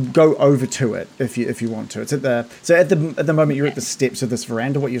definitely go over to it if you want to. It's at the moment you're at the steps of this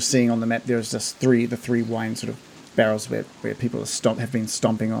veranda. What you're seeing on the map, there's just the three wine sort of barrels where people have been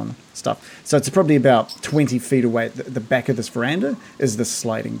stomping on stuff. So it's probably about 20 feet away. At the back of this veranda is the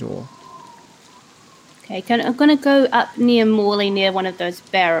sliding door. Okay, I'm going to go up near Morley, near one of those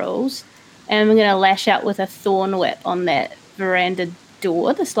barrels, and I'm going to lash out with a thorn whip on that veranda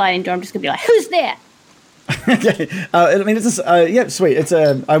door, the sliding door. I'm just going to be like, "Who's there?" Okay. I mean, it's yeah, sweet.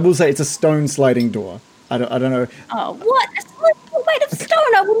 I will say it's a stone sliding door. I don't know. Oh, what? It's made of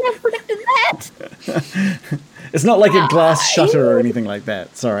stone. I wouldn't have predicted that. It's not like a glass shutter or anything like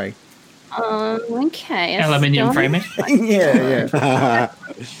that. Sorry. Okay. a Aluminium stone framing. Yeah.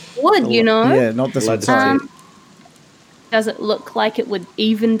 Wood, Yeah, not this one. Let's Sorry. Does it look like it would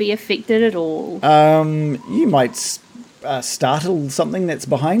even be affected at all? You might startle something that's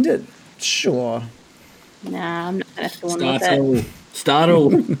behind it. Sure. Nah, I'm not going to thorn with it.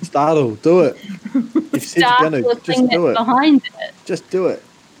 Startle. Startle, do it. You've said you're Startle gonna. the thing Just do that's it. behind it. Just do it.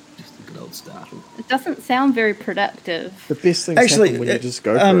 Just a good old startle. It doesn't sound very productive. The best things Actually, happen when you just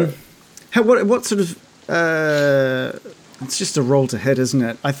go for it. What sort of? It's just a roll to hit, isn't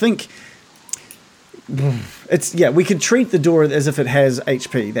it? I think it's we could treat the door as if it has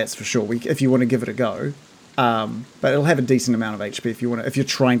HP. That's for sure. If you want to give it a go, but it'll have a decent amount of HP if you're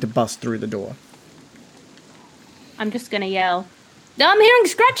trying to bust through the door. I'm just going to yell, "I'm hearing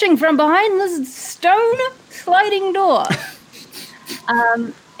scratching from behind this stone sliding door."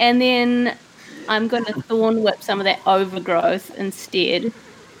 And then I'm going to thorn whip some of that overgrowth instead.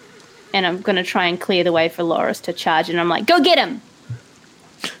 And I'm going to try and clear the way for Loris to charge. And I'm like, "Go get him!"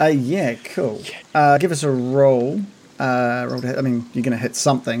 Yeah, cool. Give us a roll. Roll to hit. I mean, you're going to hit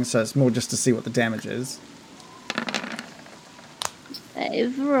something, so it's more just to see what the damage is.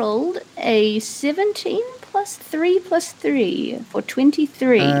 I've rolled a 17 + 3 + 3 for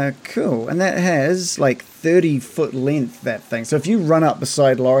 23. Cool. And that has like 30-foot length, that thing. So if you run up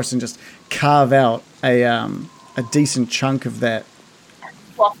beside Loris and just carve out a decent chunk of that.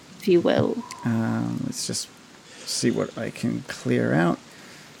 Well, if you will. Let's just see what I can clear out.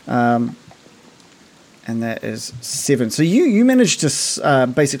 And that is 7. So you managed to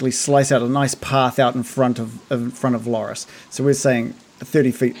basically slice out a nice path out in front of Loris. So we're saying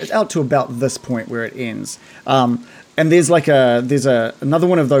 30 feet. It's out to about this point where it ends. And there's another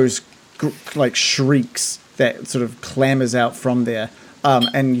one of those like shrieks that sort of clamours out from there.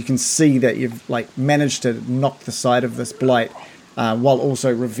 And you can see that you've like managed to knock the side of this blight while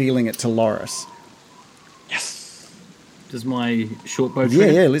also revealing it to Loris. Does my short bow Yeah,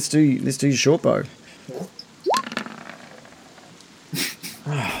 trigger? yeah. Let's do your short bow.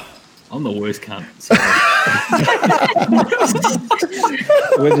 I'm the worst cunt. So.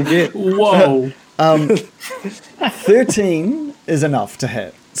 What'd you get? Whoa. 13 is enough to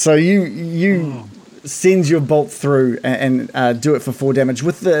hit. So you send your bolt through and do it for 4 damage.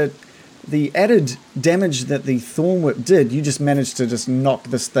 With the added damage that the Thorn Whip did, you just managed to just knock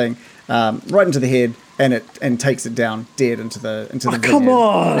this thing right into the head, and takes it down dead into the vineyard. Come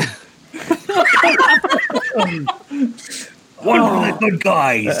on! One of the good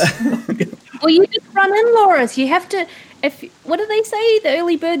guys. Well, you just run in, Loris. You have to. What do they say? The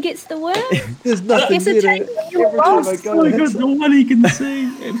early bird gets the worm. There's nothing Yes, it better. takes you Every time I lost. go, Oh my that's- god, no one he can see.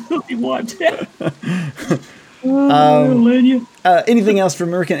 Absolutely wiped out. I'll learn you. Anything else from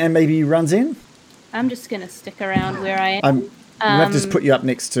American and maybe runs in? I'm just gonna stick around where I am. I'm we'll have to just put you up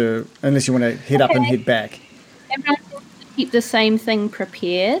next to, unless you want to head up and Okay. head back. Everyone has to keep the same thing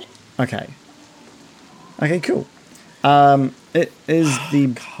prepared. Okay, cool. It is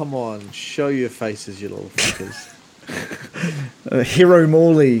the Come on, show your faces, you little fuckers. Hero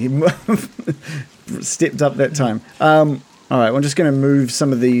Morley stepped up that time. All right, I'm just going to move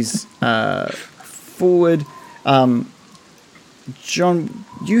some of these forward. John,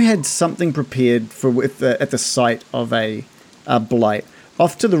 you had something prepared for at the site of a blight.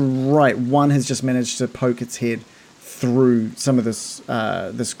 Off to the right, one has just managed to poke its head through some of this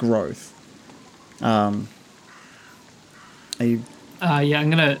growth. Are you? Yeah, I'm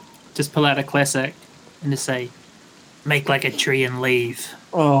gonna just pull out a classic and just say, "Make like a tree and leave,"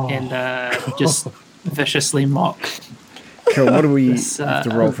 and just viciously mock. Cool. What do we This, have to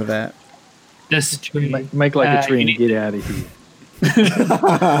roll for that? This tree. Make like a tree you and need- get out of here.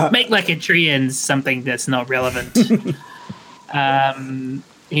 Make like a tree and something that's not relevant.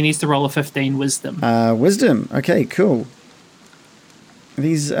 He needs to roll a 15 wisdom. Wisdom. Okay, cool.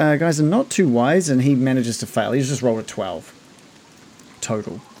 These guys are not too wise, and he manages to fail. He's just rolled a 12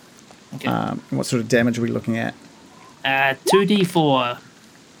 total. Okay. What sort of damage are we looking at? 2d4.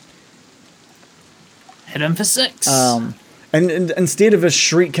 Hit him for 6. And instead of a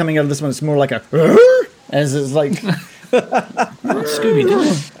shriek coming out of this one, it's more like a as it's like Scooby Doo.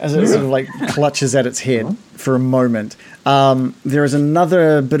 as it sort of like clutches at its head for a moment. There is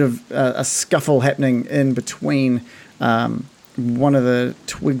another bit of a scuffle happening in between one of the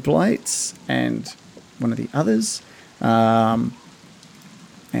twig blights and one of the others. And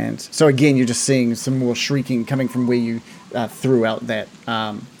so again, you're just seeing some more shrieking coming from where you threw out that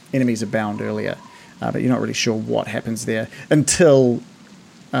enemies abound earlier. But you're not really sure what happens there until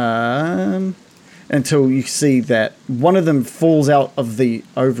you see that one of them falls out of the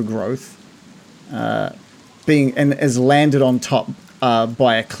overgrowth, and is landed on top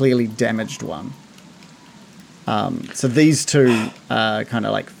by a clearly damaged one. So these two are kind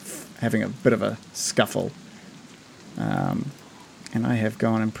of like having a bit of a scuffle. And I have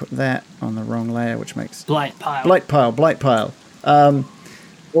gone and put that on the wrong layer, which makes Blight pile. blight pile.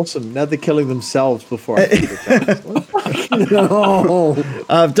 Awesome. Now they're killing themselves before I get the chance.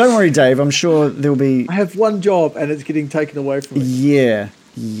 No. Don't worry, Dave. I'm sure there'll be. I have one job and it's getting taken away from me.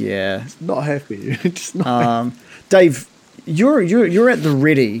 Yeah. Not happy. Just not Dave, you're at the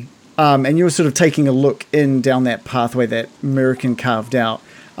ready, and you're sort of taking a look in down that pathway that American carved out.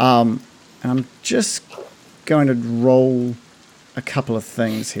 And I'm just going to roll a couple of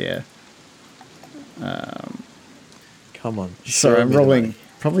things here. Come on. Sorry, show I'm me the rolling money.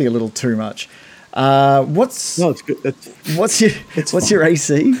 probably a little too much. What's No, it's good. what's your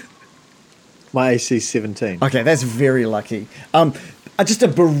AC? My AC is 17. Okay, that's very lucky. Just a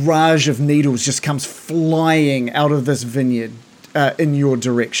barrage of needles just comes flying out of this vineyard in your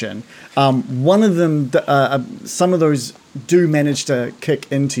direction. One of them, some of those do manage to kick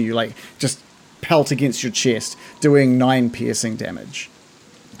into you, like just pelt against your chest, doing 9 piercing damage.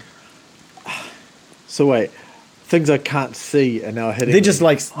 So wait, things I can't see are now hitting They're just me.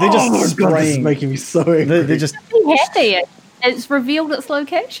 like Oh my God, this is spraying. making me so angry. They're just Be happy. It's revealed its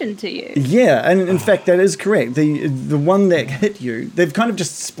location to you. yeah, and in fact that is correct. The one that hit you, they've kind of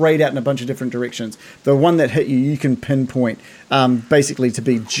just sprayed out in a bunch of different directions. The one that hit you, you can pinpoint basically to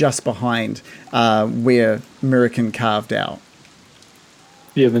be just behind where American carved out.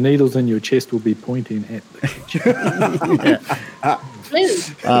 Yeah, the needles in your chest will be pointing at the creature. Blue.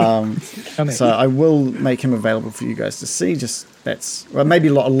 So I will make him available for you guys to see. Just well, maybe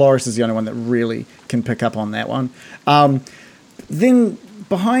Loris is the only one that really can pick up on that one. Then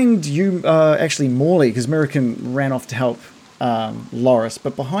behind you, actually Morley, because American ran off to help Loris,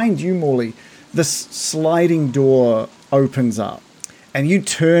 but behind you, Morley, this sliding door opens up, and you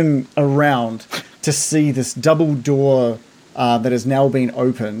turn around to see this double door that has now been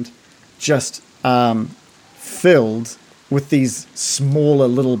opened, just filled with these smaller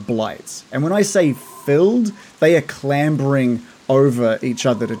little blights. And when I say filled, they are clambering over each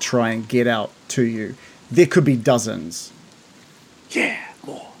other to try and get out to you. There could be dozens. Yeah,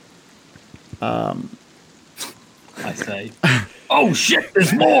 more. I say, oh shit,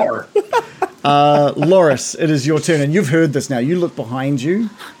 there's more. Loris, it is your turn, and you've heard this now. You look behind you,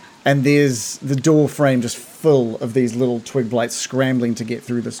 and there's the door frame just full of these little twig blights scrambling to get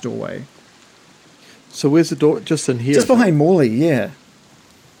through this doorway. So where's the door? Just in here? Just behind Morley, yeah.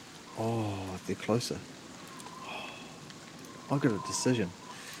 Oh, they're closer. I've got a decision.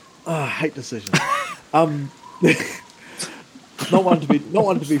 Oh, I hate decisions. not one to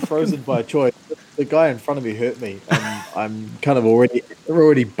be frozen by choice. The guy in front of me hurt me, and I'm kind of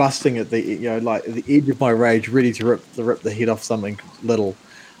already busting at the like at the edge of my rage, ready to rip the head off something little.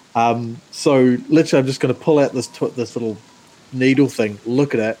 So literally, I'm just going to pull out this little needle thing,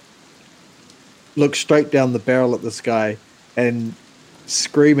 look at it, look straight down the barrel at this guy, and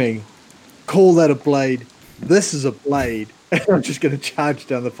screaming, "Call that a blade! This is a blade!" And I'm just going to charge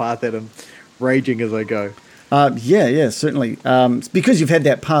down the path at him, raging as I go. Yeah, certainly. Because you've had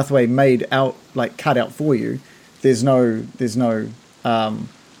that pathway made out, like cut out for you. There's no difficult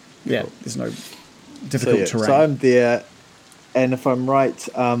terrain. So I'm there, and if I'm right,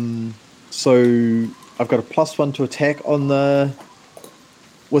 so I've got a +1 to attack with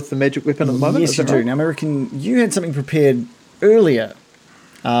the magic weapon at the moment. Yes, you do. Now, American, you had something prepared earlier,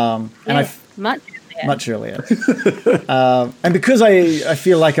 much earlier. And because I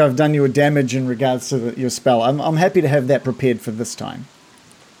feel like I've done you a damage in regards to your spell, I'm happy to have that prepared for this time.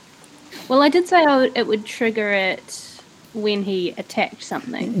 Well, I did say it would trigger it when he attacked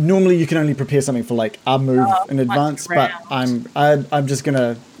something. Normally, you can only prepare something for like a move in advance, but I'm just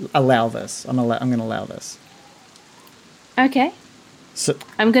gonna allow this. I'm gonna allow this. Okay. So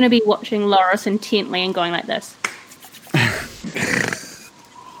I'm going to be watching Loris intently and going like this.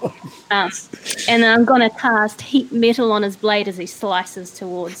 And then I'm going to cast heat metal on his blade as he slices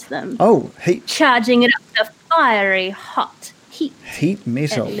towards them. Oh, heat. Charging it up to fiery hot heat. Heat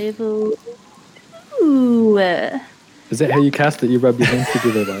metal. At level... Ooh. Is that how you cast it? You rub your hands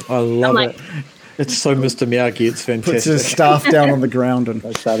together, though. I love it. It's so Mr. Miyagi. It's fantastic. Puts his staff down on the ground and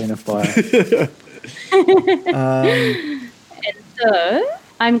starting a fire. And so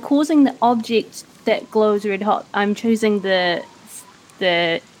I'm causing the object that glows red hot. I'm choosing the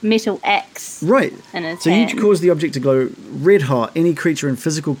metal axe. Right. In his so hand. you cause the object to glow red hot. Any creature in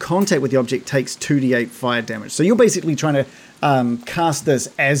physical contact with the object takes 2d8 fire damage. So you're basically trying to cast this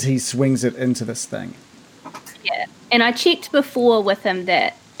as he swings it into this thing. Yeah. And I checked before with him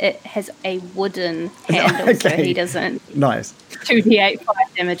that it has a wooden handle, so he doesn't Nice. 2d8 fire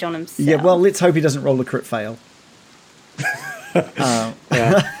damage on himself. Yeah, well, let's hope he doesn't roll a crit fail. Yeah.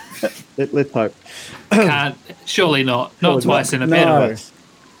 Let's hope. Can't. Surely not. Not twice in a battle.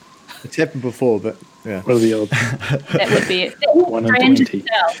 It's happened before, but yeah. What are the odds? That would be it. 1 in 20.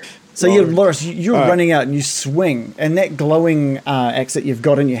 So Loris, you're running out and you swing, and that glowing axe that you've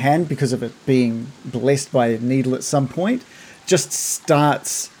got in your hand, because of it being blessed by a needle at some point, just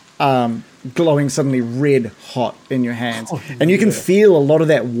starts glowing suddenly red hot in your hands. And you can feel a lot of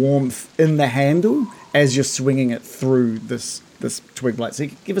that warmth in the handle as you're swinging it through this twig blight. So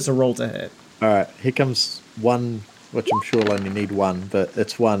give us a roll to hit. All right, here comes one, which I'm sure I'll only need one, but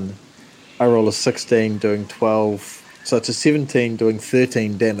it's one. I roll a 16 doing 12, so it's a 17 doing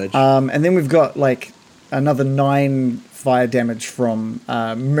 13 damage. And then we've got like another 9 fire damage from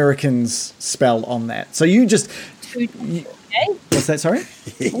American's spell on that. So you just... What's that, sorry?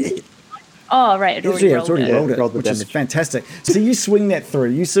 Oh, right. It already it's already rolled it, which is fantastic. So you swing that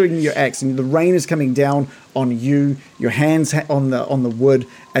through. You swing your axe, and the rain is coming down on you. Your hands on the wood,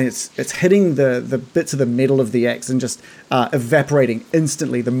 and it's hitting the bits of the metal of the axe and just evaporating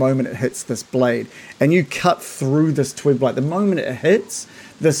instantly the moment it hits this blade. And you cut through this twig blight. The moment it hits,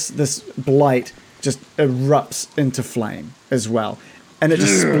 this blight just erupts into flame as well, and it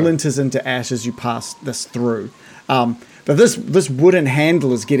just splinters into ash as you pass this through. But this wooden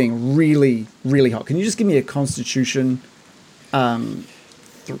handle is getting really, really hot. Can you just give me a Constitution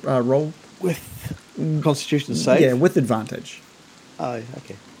roll? With Constitution save? Yeah, with advantage. Oh,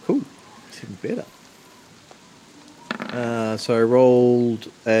 okay. Cool. It's even better. So I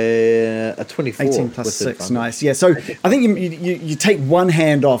rolled a 24. 18 plus with 6, advantage. nice. Yeah, so I think you take one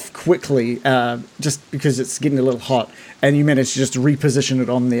hand off quickly, just because it's getting a little hot, and you manage to just reposition it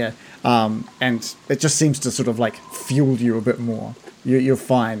on there, and it just seems to sort of like fuel you a bit more. You're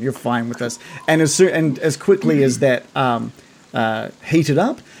fine with this, and as quickly as that heated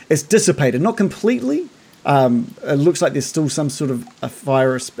up, it's dissipated, not completely. It looks like there's still some sort of a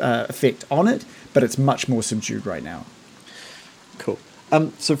fire effect on it, but it's much more subdued right now. Cool.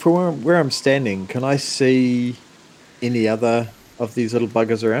 So from where I'm standing, can I see any other of these little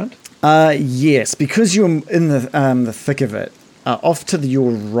buggers around? Yes, because you're in the thick of it. Off to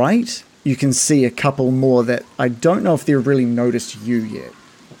your right, you can see a couple more that I don't know if they've really noticed you yet.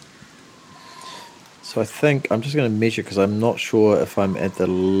 So I think I'm just going to measure because I'm not sure if I'm at the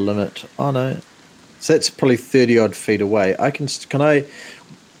limit. Oh no, so that's probably 30 odd feet away. Can I?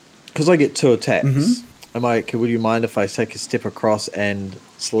 Because I get 2 attacks. Mm-hmm. Would you mind if I take a step across and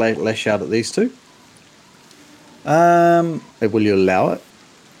lash out at these two? Will you allow it?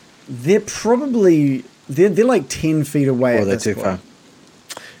 They're probably they're like 10 feet away. Or at they're this too point.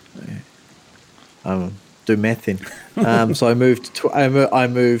 far. Do math then. So I moved. I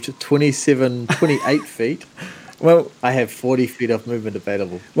moved 28 feet. Well, I have 40 feet of movement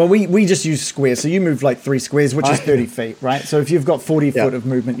available. Well, we just use squares, so you move like 3 squares, which is 30 feet, right? So if you've got 40 foot of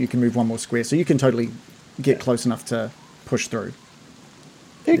movement, you can move 1 more square, so you can totally get close enough to push through.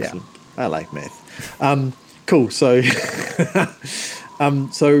 Excellent. I like math. Cool. So,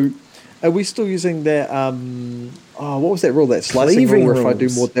 so are we still using that? What was that rule? That slicing Cleaving rule. Where if I do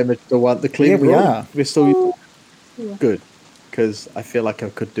rules. more damage to one, the cleaving we rule. are. We're still good because I feel like I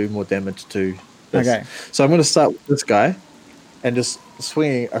could do more damage to. This. Okay. So I'm going to start with this guy, and just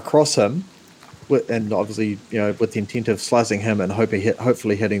swinging across him, and obviously with the intent of slicing him and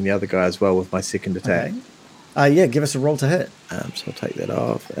hopefully hitting the other guy as well with my second attack. Okay. Yeah, give us a roll to hit. So I'll take that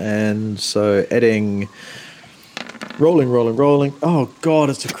off, and so adding, rolling. Oh god,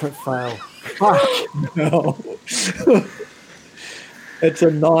 it's a crit fail. Fuck no. It's a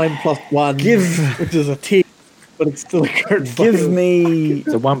 9 plus 1, which is a 10. But it's still a crit fail. Give me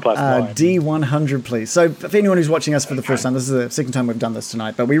It's a 1 plus 9. D100, please. So, for anyone who's watching us for the first time, this is the second time we've done this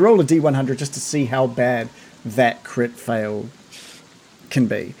tonight, but we roll a D100 just to see how bad that crit fail can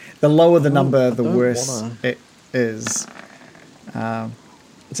be. The lower the number, the worse it is.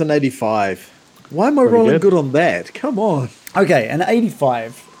 It's an 85. Why am I Pretty rolling good. good on that? Come on. Okay, an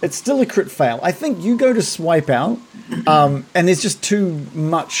 85. It's still a crit fail. I think you go to swipe out, and there's just too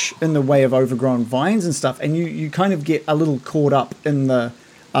much in the way of overgrown vines and stuff, and you kind of get a little caught up in the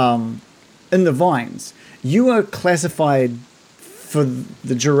vines. You are classified for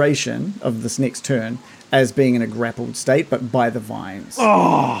the duration of this next turn as being in a grappled state, but by the vines.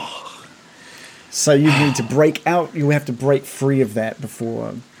 Oh. So you need to break out. You have to break free of that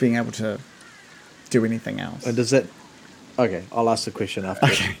before being able to do anything else. And does that... Okay, I'll ask the question after.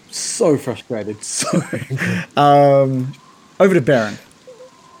 Okay. So frustrated. So angry. Over to Baron.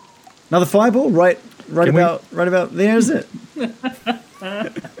 Another fireball, right about there, is it? He'll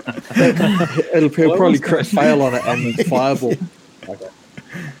probably crit fail on it and fireball. Okay.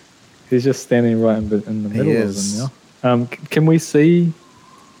 He's just standing right in the middle of is. them now. Can we see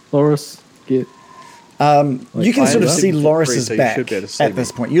Loris get... You can sort of see 7'3", Loris's so you back should be able to see at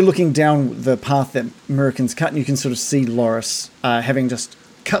this point. You're looking down the path that Murikan's cut, and you can sort of see Loris having just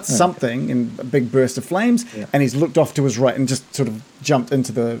cut something in a big burst of flames, and he's looked off to his right and just sort of jumped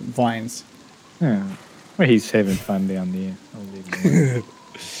into the vines. Yeah. Well, he's having fun down there. I'll leave him alone.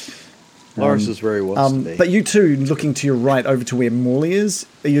 Loris is where he wants to be. But you two, looking to your right over to where Morley is,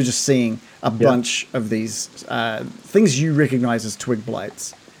 you're just seeing a bunch of these things you recognize as twig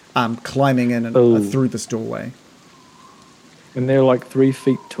blights climbing in and through this doorway. And they're like 3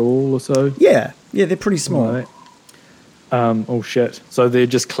 feet tall or so. Yeah, they're pretty small. Right. Oh shit! So they're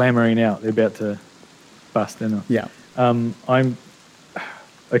just clamoring out. They're about to bust in. Yeah. I'm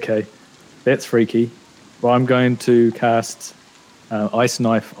okay. That's freaky. Well, I'm going to cast Ice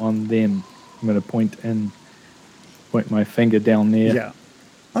Knife on them. I'm going to point my finger down there. Yeah.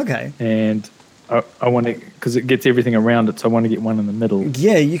 Okay. And I want to, because it gets everything around it, so I want to get one in the middle.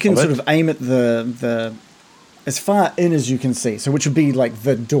 Yeah, you can sort of aim at the as far in as you can see, so which would be like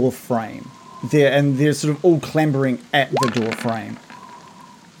the door frame. They're sort of all clambering at the door frame.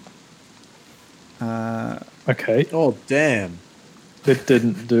 Okay. Oh, damn. It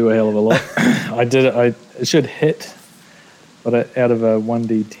didn't do a hell of a lot. It should hit, but out of a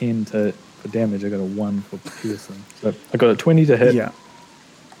 1d10 for damage, I got a 1 for piercing. So I got a 20 to hit. Yeah.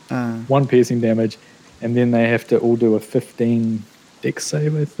 1 piercing damage, and then they have to all do a 15 dex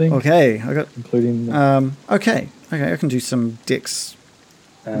save, I think. Okay, I got. Including the, Okay, I can do some dex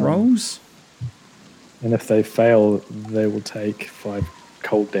rolls. and if they fail, they will take 5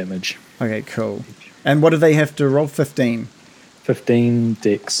 cold damage. Okay, cool. And what do they have to roll? 15. 15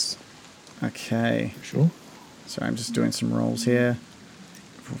 dex. Okay. Sure. Sorry, I'm just doing some rolls here.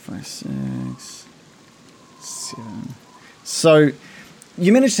 4, 5, 6, 7. So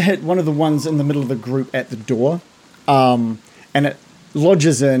you managed to hit one of the ones in the middle of the group at the door, and it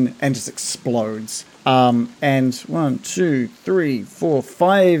lodges in and just explodes. And 1, 2, 3, 4,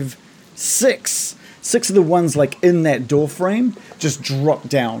 5, 6. 6 of the ones like in that door frame just drop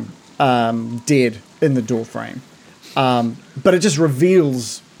down, dead in the door frame. But it just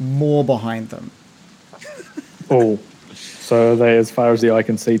reveals more behind them. Oh, so are they as far as the eye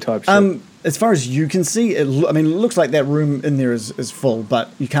can see type shit? As far as you can see, it looks like that room in there is full, but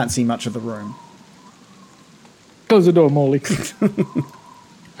you can't see much of the room. Close the door, Morley.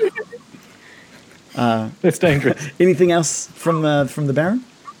 That's dangerous. Anything else from the Baron?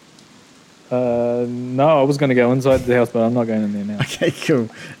 No, I was going to go inside the house, but I'm not going in there now. Okay, cool.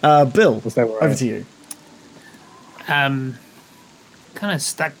 Bill, Was that where I over am? to you. Kind of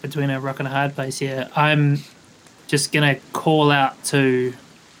stuck between a rock and a hard place here. I'm just gonna call out to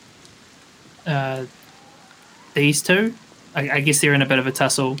these two. I guess they're in a bit of a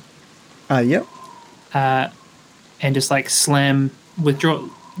tussle, Yep. and just like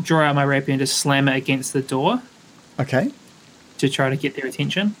draw out my rapier and just slam it against the door Okay. to try to get their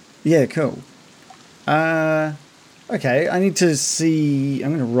attention. Yeah, cool. Okay, I need to see...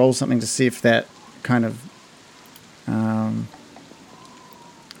 I'm going to roll something to see if that kind of... what am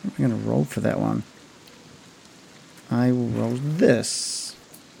I going to roll for that one? I will roll this.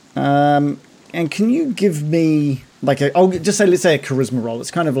 And can you give me... I'll just say, let's say a charisma roll.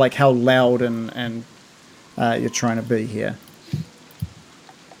 It's kind of like how loud and you're trying to be here.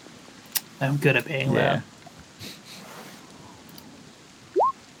 I'm good at being loud.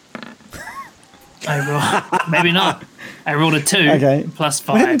 I roll maybe not. I rolled a 2 Okay. plus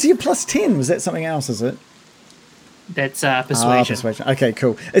 5. What happened to your plus 10? Was that something else, is it? That's persuasion. Persuasion. Okay,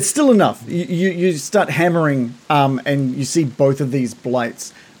 cool. It's still enough. You start hammering, and you see both of these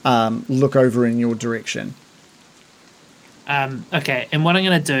blights look over in your direction. Okay, and what I'm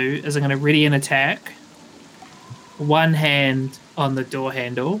going to do is I'm going to ready an attack. One hand on the door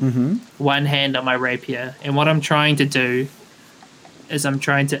handle, one hand on my rapier. And what I'm trying to do is I'm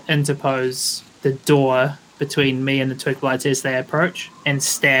trying to interpose the door between me and the twig blights as they approach and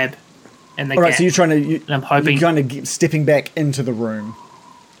stab in the All right, gap. so you're trying to... And I'm hoping... You're kind of stepping back into the room.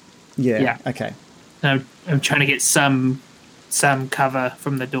 Yeah. Yeah. Okay. I'm trying to get some cover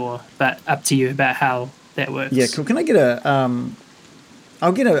from the door, but up to you about how that works. Yeah, cool. Can I get a...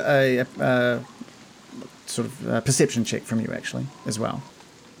 I'll get a sort of perception check from you, actually, as well.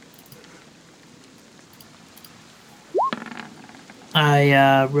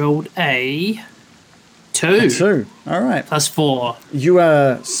 I rolled a 2. A 2. All right. Plus 4. You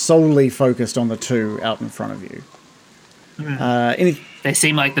are solely focused on the 2 out in front of you. They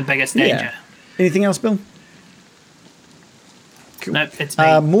seem like the biggest danger. Yeah. Anything else, Bill? Cool. Nope, it's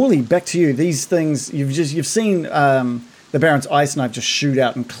me. Morley, back to you. These things you've seen the Baron's ice knife just shoot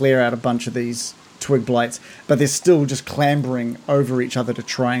out and clear out a bunch of these twig blights, but they're still just clambering over each other to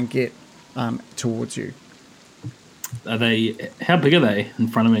try and get towards you. Are they? How big are they in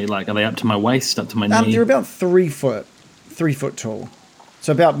front of me? Like, are they up to my waist, up to my knee? They're about 3 foot tall,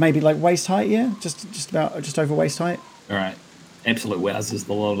 so about maybe like waist height. Yeah, just over waist height. All right, absolute wowzers,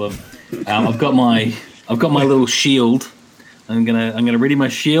 the lot of them. I've got my little shield. I'm gonna ready my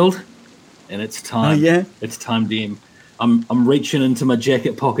shield, and it's time. Oh, yeah? It's time, DM. I'm reaching into my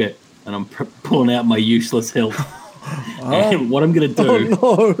jacket pocket and I'm pulling out my useless hilt. And what I'm gonna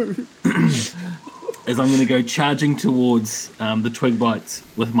do is I'm gonna go charging towards the twig bites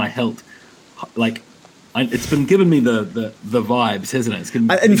with my hilt. Like, it's been giving me the vibes, hasn't it?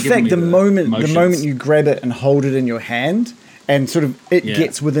 In fact, the moment you grab it and hold it in your hand, and sort of it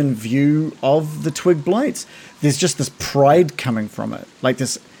gets within view of the twig blights, there's just this pride coming from it, like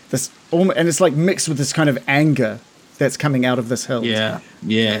this, and it's like mixed with this kind of anger that's coming out of this hilt. Yeah.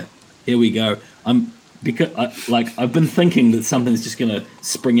 Here we go. I've been thinking that something's just gonna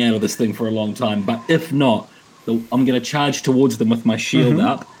spring out of this thing for a long time, but if not, I'm gonna charge towards them with my shield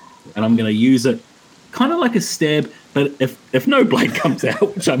up, and I'm gonna use it kind of like a stab. But if no blade comes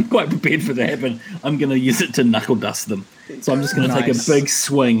out, which I'm quite prepared for to happen, I'm gonna use it to knuckle dust them. So I'm just gonna take a big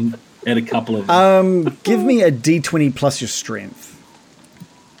swing at a couple of them. Give me a D20 plus your strength.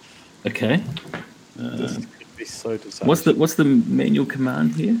 Okay. This could be so disastrous. What's the manual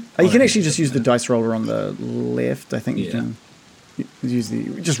command here? You can actually just use the dice roller on the left. I think you can. use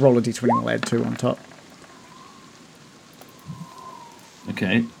just roll a d20 and we'll add 2 on top.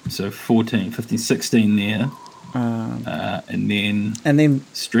 Okay, so 14, 15, 16 there. And then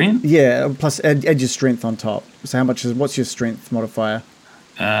strength? Yeah, plus add your strength on top. So what's your strength modifier?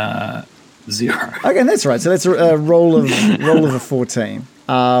 0. Okay, that's right. So that's a roll of a 14.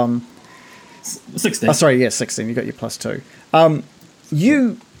 16. Oh, sorry, yeah, 16. You got your plus 2.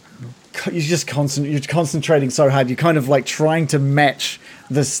 You're concentrating so hard. You're kind of like trying to match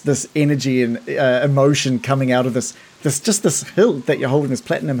this energy and emotion coming out of this hilt that you're holding, this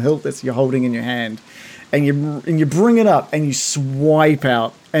platinum hilt that you're holding in your hand, and you bring it up and you swipe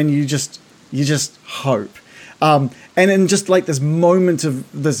out and you just hope. And in just like this moment of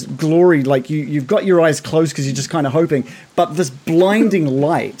this glory, like you've got your eyes closed because you're just kind of hoping, but this blinding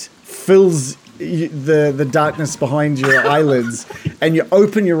light fills the darkness behind your eyelids, and you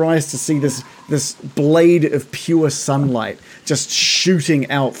open your eyes to see this blade of pure sunlight just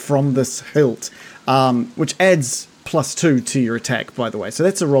shooting out from this hilt, which adds +2 to your attack, by the way. So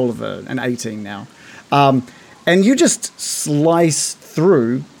that's a roll of an 18 now. And you just slice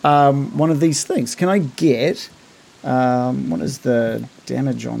through one of these things. Can I get... what is the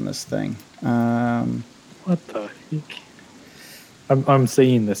damage on this thing? What the heck? I'm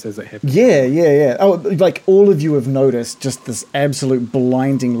seeing this as it happens. Yeah. Oh, like all of you have noticed just this absolute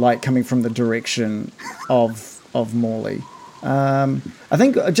blinding light coming from the direction of Morley. I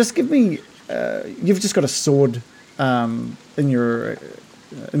think just give me... you've just got a sword in your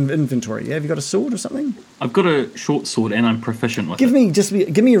inventory. Yeah, have you got a sword or something? I've got a short sword and I'm proficient with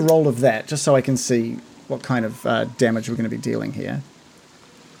it. Give me a roll of that, just so I can see what kind of damage we're going to be dealing here.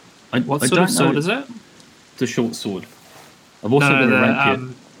 What sort of sword is it? It's a short sword. I've also got a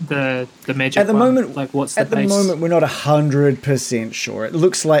rapier. The magic at the one. moment, like what's the at the base? moment we're not 100% sure. It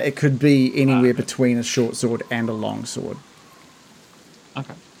looks like it could be anywhere between a short sword and a long sword.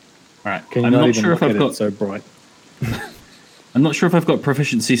 Okay. All right. Can you I'm not not even sure look if at I've got. it so bright? I'm not sure if I've got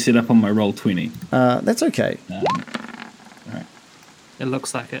proficiency set up on my roll 20. That's okay. All right. It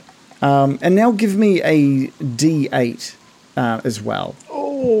looks like it. And now give me a D8 as well.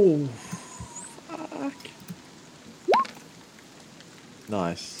 Oh, fuck.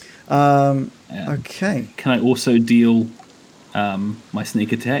 Nice. Okay. Can I also deal my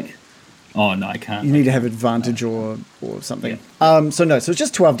sneak attack? Oh no, I can't. You need to have advantage or something. Yeah. So it's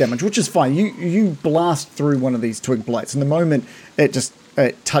just 12 damage, which is fine. You blast through one of these twig blights, and the moment it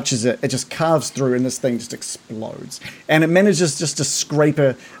touches it, it just carves through, and this thing just explodes. And it manages just to scrape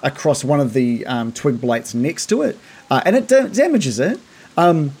across one of the twig blights next to it, and it damages it.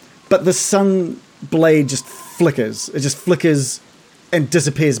 But the sun blade just flickers. It just flickers and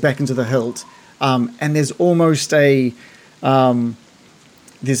disappears back into the hilt. And there's almost a...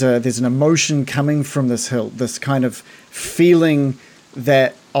 There's an emotion coming from this hilt, this kind of feeling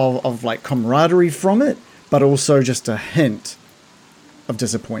that of like camaraderie from it, but also just a hint of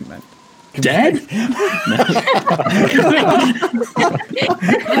disappointment. Dad?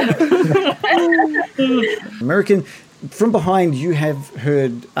 American, from behind you have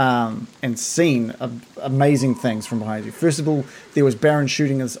heard and seen amazing things from behind you. First of all, there was Baron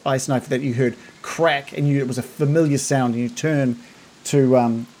shooting his ice knife that you heard crack, and it was a familiar sound, and you turn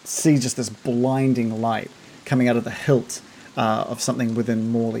to see just this blinding light coming out of the hilt of something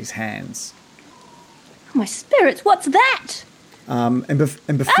within Morley's hands. Oh, my spirits, what's that? And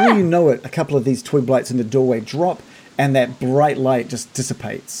before you know it, a couple of these twig blights in the doorway drop, and that bright light just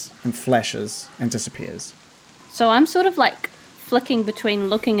dissipates and flashes and disappears. So I'm sort of like flicking between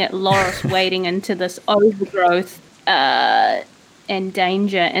looking at Loris wading into this overgrowth and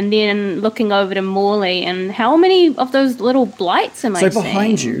danger, and then looking over to Morley. And how many of those little blights am I seeing? So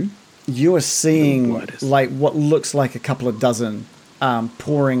behind you are seeing like what looks like a couple of dozen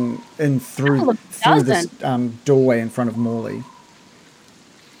pouring in through this doorway in front of Morley.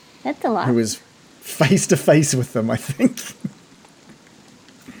 That's a lot. Who is face to face with them, I think.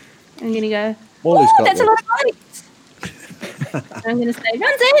 I'm going to go, Morley's got that's a lot of blights. I'm going to say,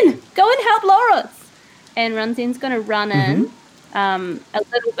 Runzin, go and help Loris. And Runzin's going to run in a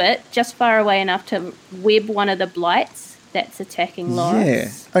little bit, just far away enough to web one of the blights that's attacking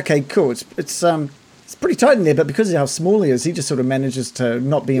Loris. Yeah. Okay, cool. It's pretty tight in there, but because of how small he is, he just sort of manages to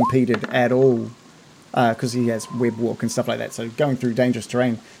not be impeded at all because he has web walk and stuff like that. So going through dangerous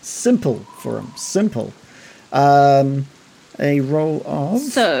terrain, simple for him. Simple. A roll of...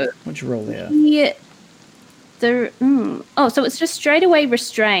 So... What'd you roll there? Yeah. So it's just straight away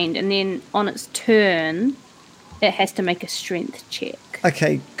restrained, and then on its turn, it has to make a strength check.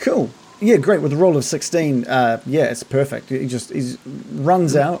 Okay, cool. Yeah, great. With a roll of 16, yeah, it's perfect. He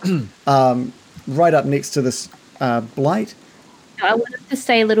runs out right up next to this blight, I want him to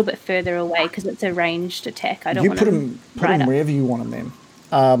stay a little bit further away because it's a ranged attack. I don't You want put him him right up. wherever you want him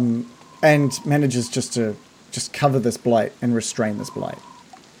then. And manages just to cover this blight and restrain this blight.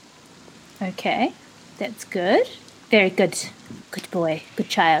 Okay, that's good. Very good. Good boy. Good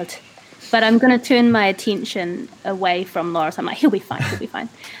child. But I'm going to turn my attention away from Loris. I'm like, he'll be fine. He'll be fine.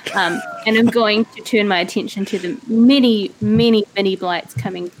 And I'm going to turn my attention to the many, many, many blights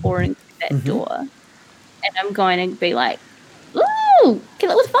pouring through that door. And I'm going to be like, ooh,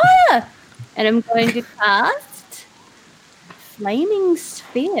 kill it with fire. And I'm going to cast Flaming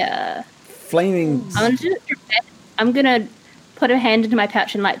Sphere. Flaming. I'm gonna put a hand into my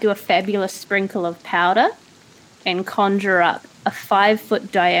pouch and do a fabulous sprinkle of powder and conjure up a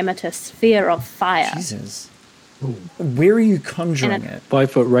 5-foot diameter sphere of fire. Jesus. Where are you conjuring it?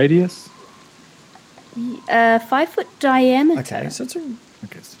 5-foot radius. 5-foot diameter. Okay, so it's a...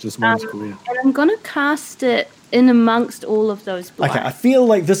 Okay, so just one square. And I'm gonna cast it in amongst all of those blights. Okay, I feel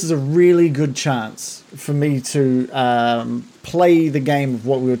like this is a really good chance for me to play the game of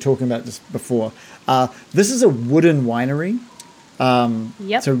what we were talking about just before. This is a wooden winery.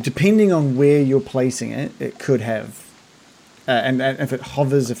 Yep. So depending on where you're placing it, it could have... and if it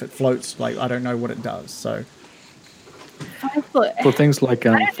hovers, if it floats, I don't know what it does. So 5 foot. For things like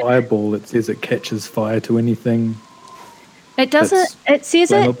fireball, it says it catches fire to anything. It doesn't. It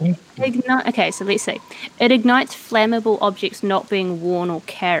says flammable? it ignite. Okay, so let's see. It ignites flammable objects not being worn or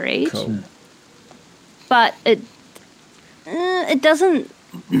carried. cool. But it doesn't.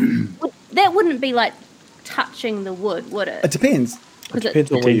 That wouldn't be like touching the wood, would it? It depends. It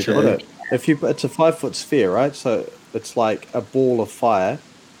depends on where you put it. It's a 5-foot sphere, right? So it's like a ball of fire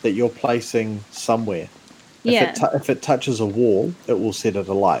that you're placing somewhere. Yeah. If it touches a wall, it will set it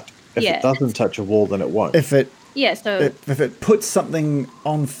alight. If Yeah. it doesn't touch a wall, then it won't. If it Yeah. So if it puts something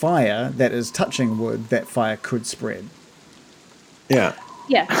on fire that is touching wood, that fire could spread. Yeah.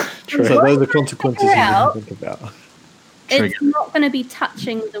 yeah. True. So those are consequences you Figure need out- to think about. It's not going to be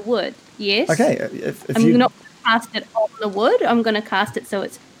touching the wood. Yes. Okay, if I'm you not going to cast it on the wood. I'm going to cast it so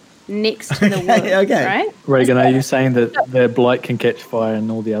it's next to the wood. okay. Right. Reagan, are you saying that the blight can catch fire and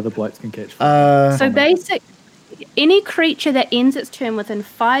all the other blights can catch fire? So any creature that ends its turn within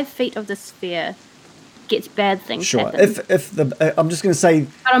 5 feet of the sphere gets bad things sure. happen. If the I'm just going to say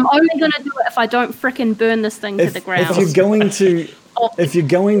But I'm only going to do it if I don't frickin' burn this thing to the ground. if you're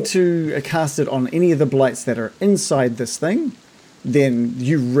going to cast it on any of the blights that are inside this thing, then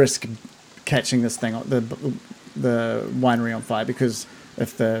you risk catching this thing, the winery on fire, because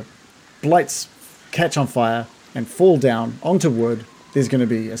if the blights catch on fire and fall down onto wood, there's going to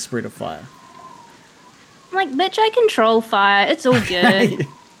be a spread of fire. I'm like, bitch, I control fire. It's all good.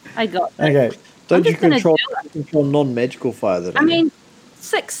 I got it. Okay. Don't you just gonna control non-magical fire? I mean,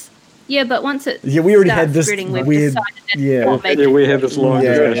 6. Yeah, but once it Yeah, we already had starts this spreading, we've weird- decided it's yeah. not Yeah, magic. we had this long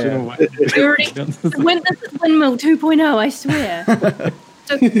Yeah, discussion. We already, this is Windmill 2.0, I swear.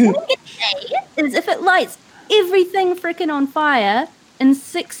 So what I'm going to say is if it lights everything frickin' on fire, in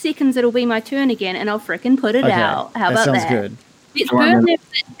 6 seconds it'll be my turn again, and I'll frickin' put it Okay, out. How about sounds that? good. Let's burn them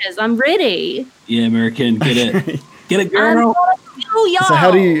bitches. I'm ready. Yeah, American, get it. Get it, I'm girl. gonna kill y'all.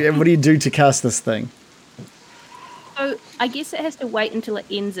 So what do you do to cast this thing? So I guess it has to wait until it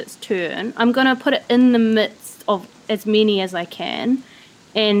ends its turn. I'm going to put it in the midst of as many as I can,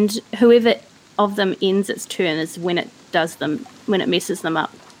 and whoever of them ends its turn is when it messes them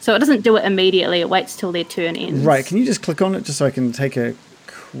up. So it doesn't do it immediately. It waits till their turn ends. Right, can you just click on it just so I can take a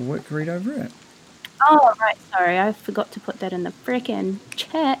quick read over it? Oh, right. Sorry, I forgot to put that in the frickin'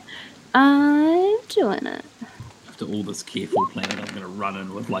 chat. I'm doing it. After all this careful planning, I'm going to run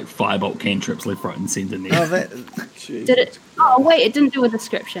in with like firebolt cantrips left, right, and centre Oh, there. Did it? Oh, wait, it didn't do a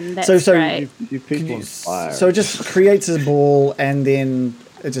description. That's So right. you people on fire. So it just creates a ball and then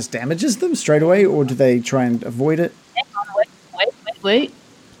it just damages them straight away, or do they try and avoid it? Hang on, wait.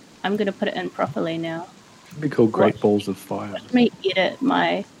 I'm going to put it in properly now. It'd be called Great Balls of Fire. Let me edit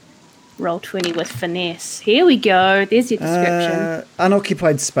my Roll20 with finesse. Here we go. There's your description.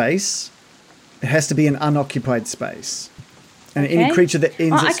 Unoccupied space. It has to be an unoccupied space. And any Okay. creature that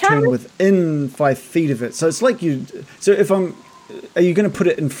ends Oh, I its can't turn re- within 5 feet of it. So it's like you. So if I'm. Are you going to put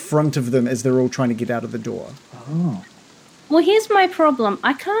it in front of them as they're all trying to get out of the door? Well, here's my problem.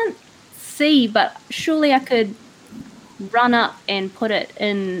 I can't see, but surely I could run up and put it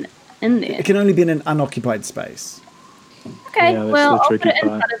in there. It can only be in an unoccupied space. Okay, Yeah, that's well, the I'll put tricky it in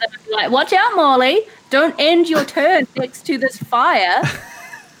part. front of them and be like, watch out, Molly. Don't end your turn next to this fire.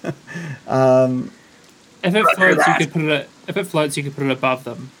 If it floats, you could put it. If it floats, you could put it above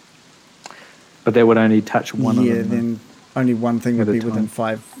them. But that would only touch one Yeah, of them. then only one thing would At a be within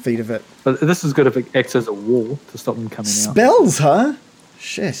time. 5 feet of it. But this is good if it acts as a wall to stop them coming out. Spells, huh?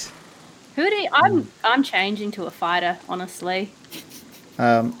 Shit. I'm changing to a fighter, honestly.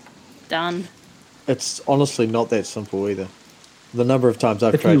 Done. It's honestly not that simple either. The number of times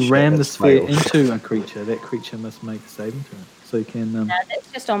I've If tried you shit, ram the it's sphere failed. into a creature, that creature must make a saving throw. So you can, No, that's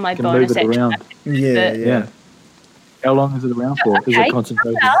just on my can bonus move it action. around. Yeah, Yeah. How long is it around for? Is Okay, it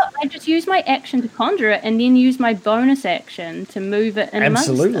concentrated? well, I just use my action to conjure it and then use my bonus action to move it in amongst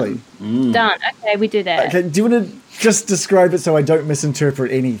Absolutely. them. Done. Okay, we do that. Okay, do you want to just describe it so I don't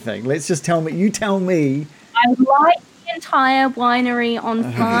misinterpret anything? Let's just tell me. You tell me. I light the entire winery on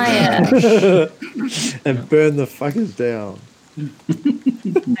fire. And burn the fuckers down.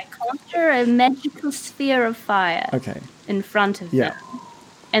 I conjure a magical sphere of fire Okay. in front of Yeah. them.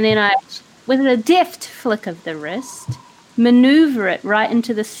 And then I, with a deft flick of the wrist, maneuver it right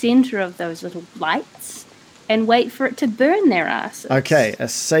into the center of those little lights and wait for it to burn their asses. Okay, a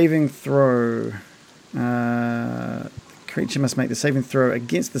saving throw. Creature must make the saving throw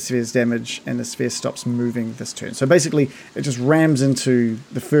against the sphere's damage, and the sphere stops moving this turn. So basically, it just rams into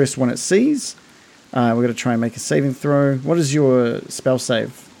the first one it sees. We're going to try and make a saving throw. What is your spell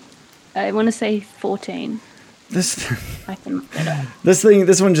save? I want to say 14. This I can look that up.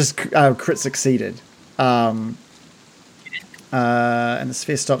 this one just crit succeeded. And the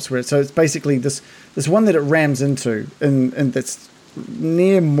sphere stops where it. So it's basically this one that it rams into, and that's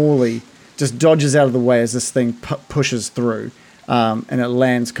near Morley, just dodges out of the way as this thing pushes through, and it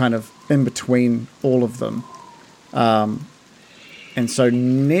lands kind of in between all of them. And so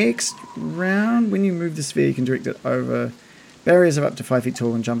next round, when you move the sphere, you can direct it over barriers of up to 5 feet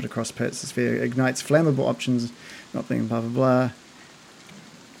tall and jump it across pits. The sphere ignites flammable options, not being blah blah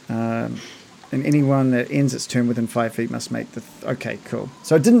blah. And anyone that ends its turn within 5 feet must make the... okay, cool.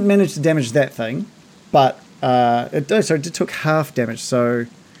 So it didn't manage to damage that thing, but it took half damage, so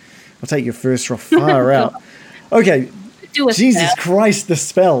I'll take your first roll far out. Okay, Do a Jesus spell. Christ, the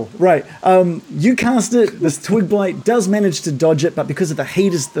spell. Right, you cast it, this Twig Blight does manage to dodge it, but because of the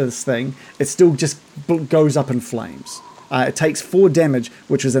heat of this thing, it still just goes up in flames. It takes 4 damage,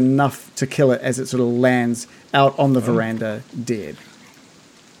 which is enough to kill it as it sort of lands out on the veranda dead.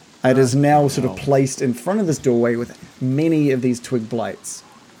 It is now sort of placed in front of this doorway with many of these Twig Blights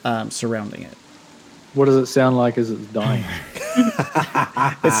surrounding it. What does it sound like as it's dying?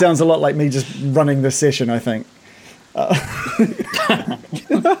 It sounds a lot like me just running the session, I think. I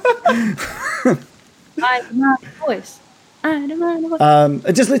demand a voice. I demand a voice.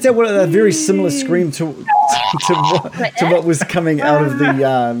 It just lets out a very similar scream to what was coming out of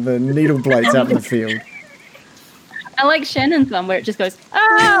the needle blights out in the field. I like Shannon's one where it just goes,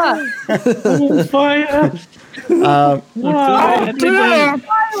 ah! Fire! Tell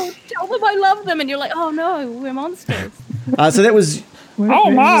them I love them, and you're like, oh no, we're monsters. So that was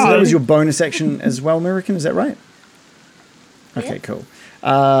your bonus action as well, American. Is that right? Okay, cool.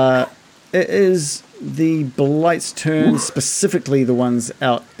 It is the Blight's turn, specifically the ones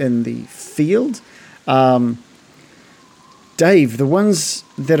out in the field. Dave, the ones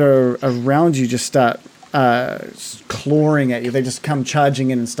that are around you just start clawing at you. They just come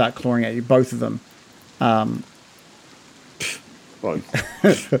charging in and start clawing at you, both of them. Well,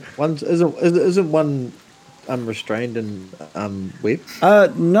 isn't one unrestrained and web?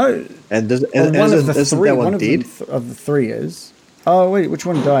 No. And One of the isn't three. that One one of dead? of the three is. Oh wait, which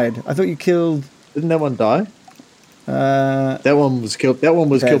one died? I thought you killed. Didn't that one die? That one was killed. That one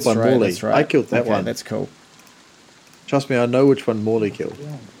was killed by Morley. That's right. I killed that Okay, one. That's cool. Trust me, I know which one Morley killed.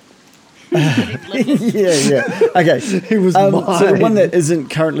 yeah. Okay. He was So the one mine. that isn't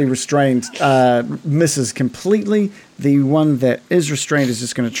currently restrained misses completely. The one that is restrained is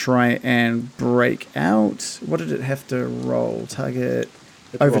just going to try and break out. What did it have to roll? Target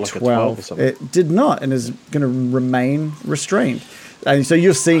to over roll like a 12 or 12. something. It did not, and is going to remain restrained. And so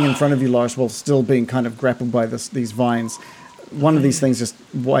you're seeing in front of you, Loris, while still being kind of grappled by these vines. One of these things just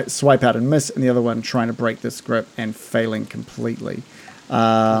swipe out and miss, and the other one trying to break this grip and failing completely.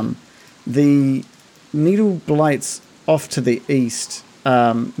 The needle blights off to the east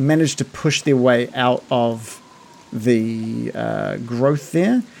managed to push their way out of the growth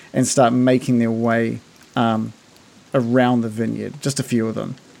there and start making their way around the vineyard. Just a few of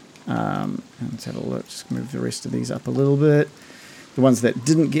them. Let's have a look. Just move the rest of these up a little bit. The ones that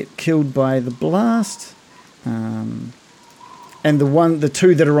didn't get killed by the blast. And the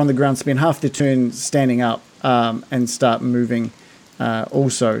two that are on the ground spend half their turn standing up and start moving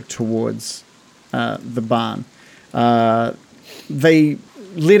also towards the barn. They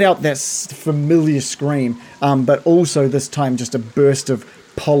let out that familiar scream, but also this time just a burst of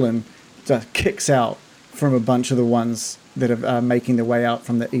pollen just kicks out from a bunch of the ones that are making their way out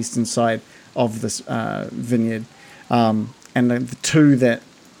from the eastern side of this vineyard. And the two that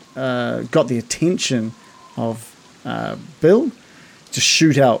got the attention of Bill just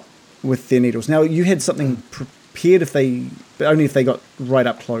shoot out with their needles. Now, you had something prepared but only if they got right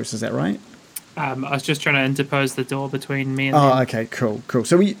up close. Is that right? I was just trying to interpose the door between me and Oh, them. okay, cool.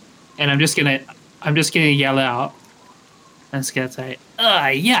 So And I'm just gonna yell out and it's gonna say,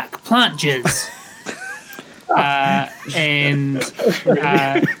 yuck, plant jizz.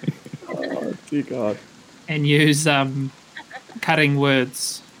 Oh, dear God. And use cutting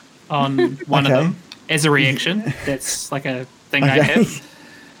words on one of Okay. them as a reaction. That's like a thing Okay.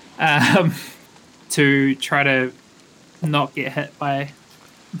 I have to try to not get hit by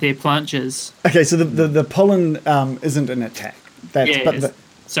their planches. okay, so the pollen isn't an attack.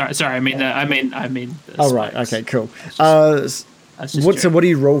 Sorry. I mean. The Oh right. spikes. Okay. Cool. That's just So joking. what do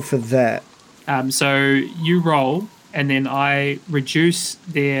you roll for that? So you roll, and then I reduce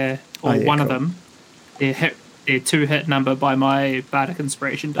one of cool. them, their 2-hit number by my bardic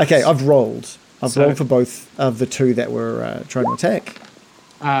inspiration dice. Okay, I've rolled. I've So- rolled for both of the two that were trying to attack.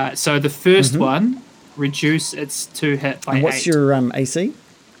 So the first one, reduce its 2-hit by And what's 8. your AC?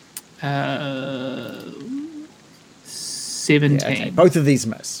 17. Yeah, okay. Both of these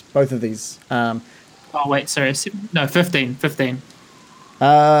miss. Both of these. Oh wait, sorry. No, 15. 15.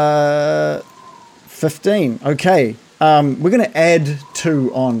 15. Okay. We're going to add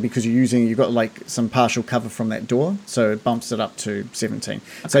 2 on because you've got like some partial cover from that door, so it bumps it up to 17.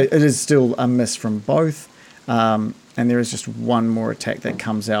 So it is still a miss from both, and there is just one more attack that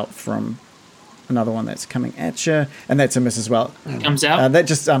comes out from another one that's coming at you, and that's a miss as well. Comes out. That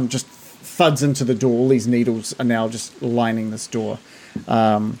just thuds into the door. All these needles are now just lining this door.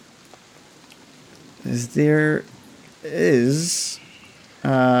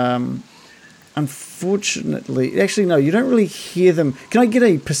 Unfortunately, actually, no, you don't really hear them. Can I get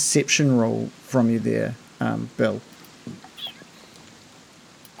a perception roll from you there, Bill?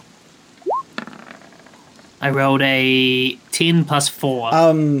 I rolled a 10 plus 4.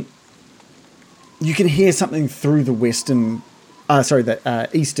 You can hear something through the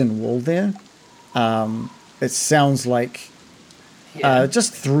eastern wall there. It sounds like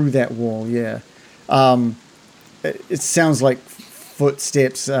just through that wall, yeah. It sounds like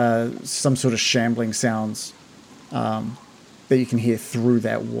footsteps, some sort of shambling sounds that you can hear through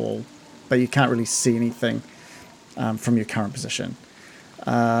that wall, but you can't really see anything from your current position.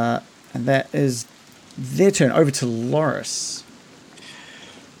 And that is their turn. Over to Loris.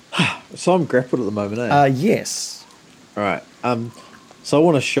 So I'm grappled at the moment, eh? Yes. All right. So I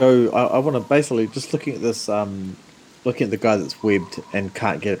want to show. I want to basically just looking at this. Looking at the guy that's webbed and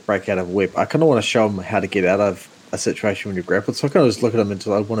can't break out of a web. I kind of want to show him how to get out of a situation when you're grappled. So I kind of just look at him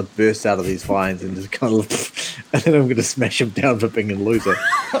until I want to burst out of these vines and just kind of, and then I'm going to smash him down for being a loser.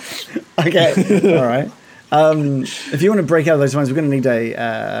 Okay. All right. If you want to break out of those vines, we're going to need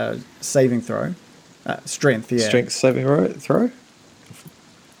a saving throw. Strength. Yeah. Strength saving throw.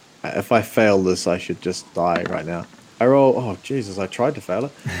 If I fail this, I should just die right now. I roll. Oh Jesus! I tried to fail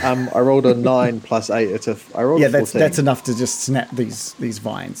it. I rolled a 9 plus 8. I rolled a 14. that's enough to just snap these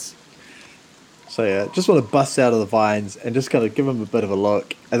vines. So yeah, just want to bust out of the vines and just kind of give him a bit of a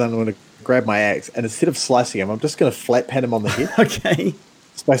look, and then I'm going to grab my axe and instead of slicing him, I'm just going to flat pat him on the head. Okay.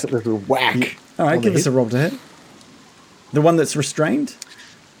 It's basically a whack. All right. on Give the us a head. roll to hit. The one that's restrained.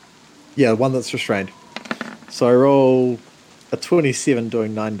 Yeah, the one that's restrained. So I roll a 27,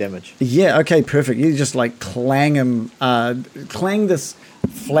 doing 9 damage. Yeah. Okay. Perfect. You just like clang him, clang this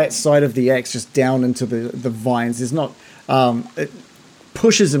flat side of the axe just down into the vines. There's not. It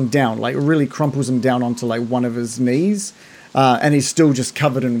pushes him down, like really crumples him down onto like one of his knees, and he's still just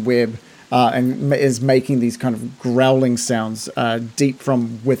covered in web, and is making these kind of growling sounds deep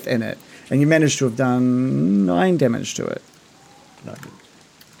from within it. And you managed to have done 9 damage to it. No.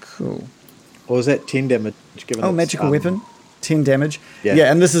 Cool. Or was that 10 damage? Given Oh, its, magical weapon. 10 damage. Yeah.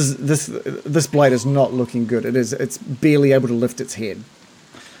 Yeah, and this blade is not looking good. It's barely able to lift its head.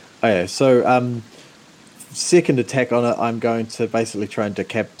 Okay, so second attack on it, I'm going to basically try and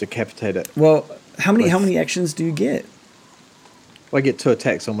decapitate it. Well, how many actions do you get? I get 2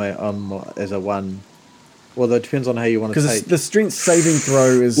 attacks on as a one. Well, that depends on how you want to Because take. the strength saving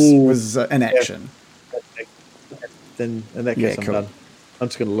throw was an action. Then in that Yeah, case, I'm cool. done. I'm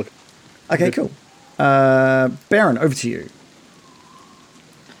just going to look. Okay, Good. cool. Baron, over to you.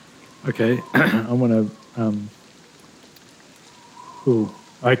 Okay, I want to.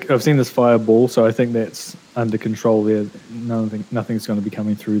 I've seen this fireball, so I think that's under control there. Nothing's going to be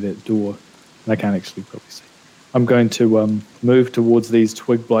coming through that door. And I can't actually probably see. I'm going to move towards these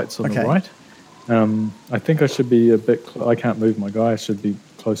twig blights on Okay. the right I think I should be a bit. I can't move my guy. I should be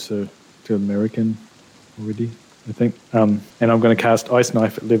closer to American already. I think. And I'm going to cast Ice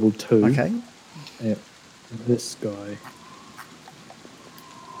Knife at level 2. Okay. At this guy.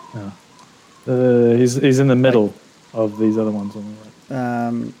 He's in the middle of these other ones on the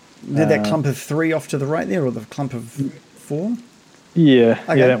right. That clump of 3 off to the right there, or the clump of 4? Yeah,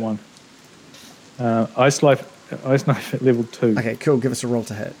 Okay. yeah, that one. Ice Knife at level 2. Okay, cool. Give us a roll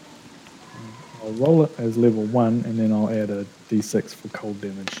to hit. I'll roll it as level 1, and then I'll add a d6 for cold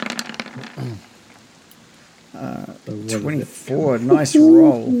damage. So what is it? 24. Nice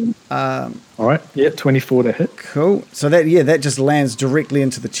roll. All right, yeah, 24 to hit. Cool. So that just lands directly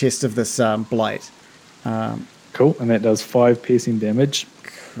into the chest of this blight. Cool, and that does 5 piercing damage.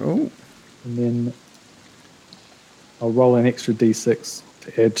 Cool. And then I'll roll an extra d6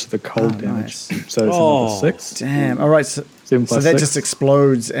 to add to the cold damage. Nice. So it's another 6. Damn. All right. So 7 so plus that 6. just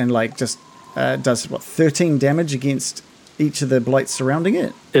explodes and just does 13 damage against each of the blights surrounding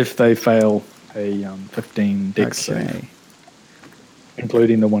it. If they fail a 15 dex save,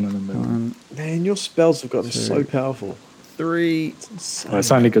 including the one in the middle. Man, your spells have got so powerful. 3, Well,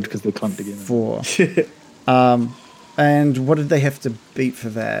 it's only good because they're clumped together. 4. And what did they have to beat for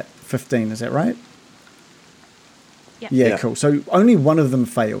that? 15, is that right? Yep. Yeah, Yeah. cool. So only one of them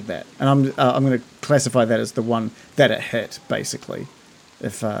failed that, and I'm going to classify that as the one that it hit, basically.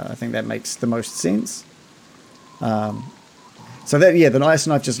 If I think that makes the most sense. So that the Ice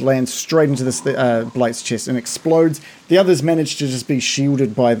Knife just lands straight into this blight's chest and explodes. The others manage to just be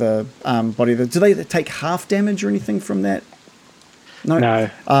shielded by the body. Do they take half damage or anything from that? No.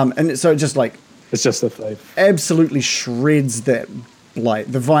 And so it just It's just if they absolutely shreds that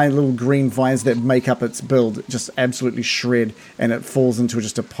blight. The little green vines that make up its build just absolutely shred, and it falls into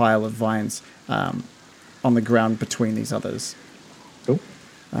just a pile of vines on the ground between these others. Cool.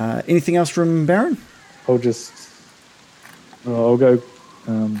 Anything else from Baron? I'll go.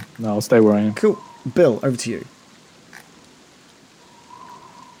 No, I'll stay where I am. Cool. Bill, over to you.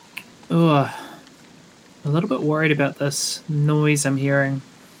 Oh, a little bit worried about this noise I'm hearing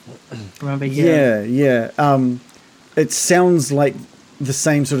from over here. Yeah. It sounds like the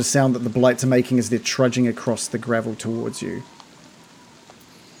same sort of sound that the blights are making as they're trudging across the gravel towards you.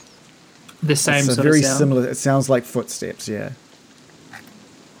 The same It's sort very of sound. similar. It sounds like footsteps. Yeah.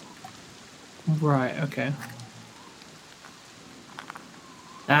 Right. Okay.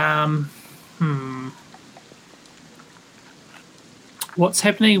 What's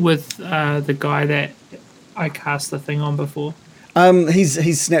happening with the guy that I cast the thing on before?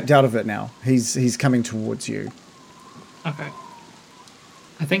 He's snapped out of it now. He's coming towards you. Okay.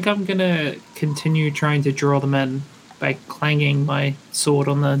 I think I'm gonna continue trying to draw them in by clanging my sword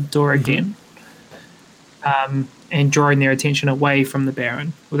on the door again, and drawing their attention away from the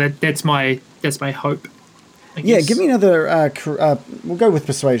Baron. Well, that's my hope. I Yeah, guess. give me another. We'll go with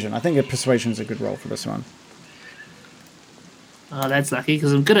persuasion. I think a persuasion is a good roll for this one. Oh, that's lucky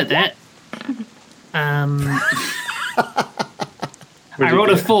because I'm good at that. I rolled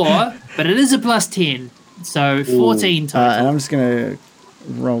a 4, but it is a plus 10, so 14 total. And I'm just going to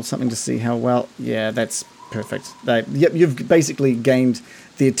roll something to see how well. Yeah, that's perfect. You've basically gained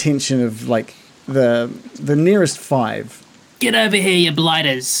the attention of the nearest 5. Get over here, you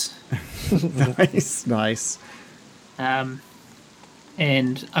blighters! Nice. And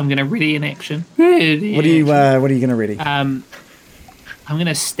I'm gonna ready an action. What are you going to ready? I'm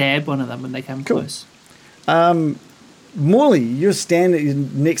gonna stab one of them when they come close. Morley, you're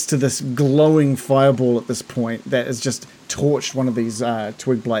standing next to this glowing fireball at this point that has just torched one of these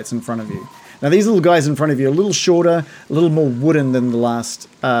twig blights in front of you. Now, these little guys in front of you are a little shorter, a little more wooden than the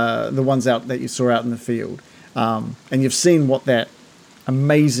ones out that you saw out in the field. And you've seen what that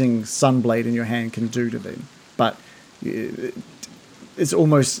amazing sunblade in your hand can do to them. But it's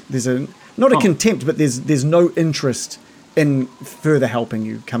almost, not a contempt, but there's no interest in further helping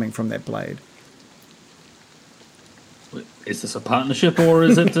you coming from that blade. Is this a partnership or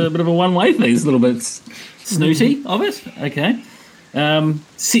is it a bit of a one-way thing? It's a little bit snooty of it. Okay.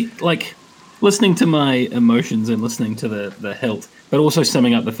 Listening to my emotions and listening to the hilt, but also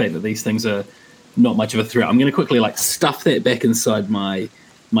summing up the fact that these things are not much of a threat. I'm going to quickly stuff that back inside my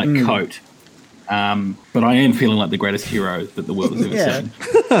coat. But I am feeling like the greatest hero that the world has ever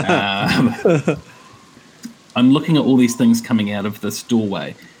seen. I'm looking at all these things coming out of this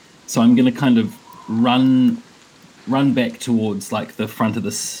doorway, so I'm going to kind of run back towards the front of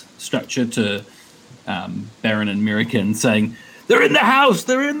this structure to Baron and American, saying, "They're in the house!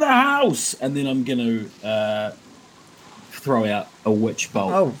 They're in the house!" And then I'm going to throw out a witch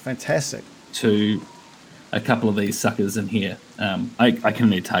bolt. Oh, fantastic. To a couple of these suckers in here. I can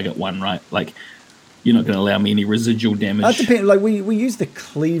only target one, right? Like, you're not going to allow me any residual damage. It depends. Like we use the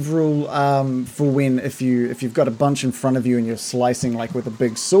cleave rule for when if you've got a bunch in front of you and you're slicing like with a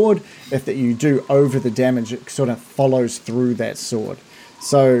big sword. If that you do over the damage, it sort of follows through that sword,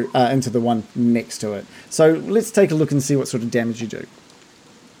 so into the one next to it. So let's take a look and see what sort of damage you do.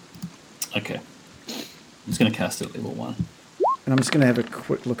 Okay. I'm just going to cast it at level 1. And I'm just going to have a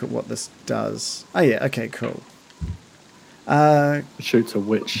quick look at what this does. Oh yeah, okay, cool. Shoots a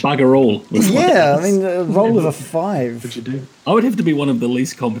witch. Bugger all. Yeah, I mean, a roll of a 5. What'd you do? I would have to be one of the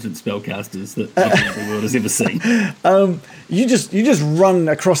least competent spellcasters that the world has ever seen. You just run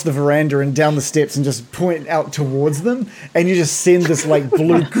across the veranda and down the steps and just point out towards them, and you just send this like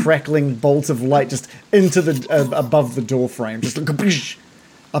blue crackling bolt of light just into the above the door frame, just like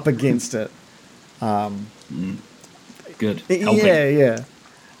up against it. Good. Helping. Yeah.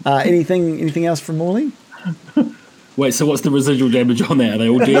 Anything else from Morley? Wait, so what's the residual damage on that? Are they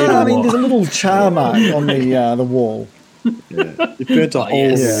all dead? No, or I mean, what? there's a little char mark on the wall. Yeah. You burnt a hole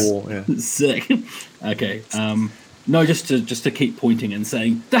in the wall. Yeah. Sick. Okay. No, just to keep pointing and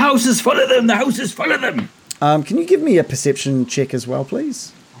saying, the house is full of them. The house is full of them. Can you give me a perception check as well,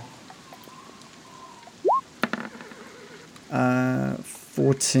 please?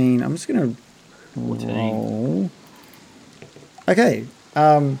 14. I'm just going to 14. roll. Okay.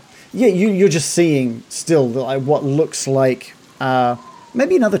 Yeah, you're just seeing still like what looks like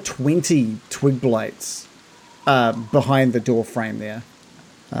maybe another 20 twig blights behind the door frame there.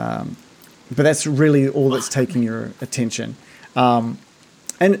 But that's really all that's taking your attention. And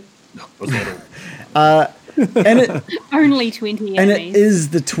it Only 20 and enemies. it is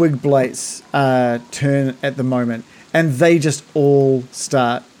the twig blights turn at the moment, and they just all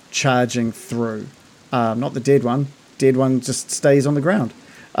start charging through. Not the dead one. Dead one just stays on the ground.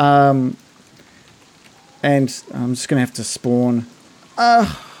 And I'm just going to have to spawn a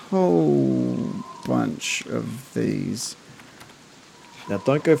whole bunch of these. Now,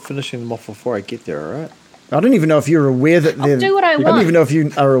 don't go finishing them off before I get there, all right? I don't even know if you're aware that they're... do what I don't want. even know if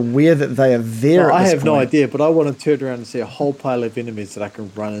you are aware that they are there No, at I this have no point. idea, but I want to turn around and see a whole pile of enemies that I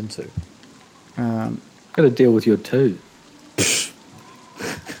can run into. Got to deal with your 2.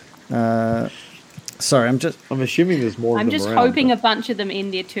 Sorry, I'm I'm assuming there's more of I'm them just around, hoping but- a bunch of them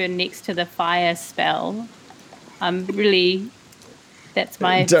end their turn next to the fire spell. I'm really... That's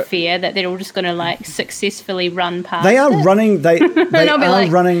my Do- fear, that they're all just going to like successfully run past They are it. running. They I'll be are like,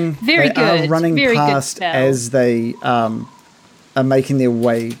 running. very they are good, running very good past spell. as they are making their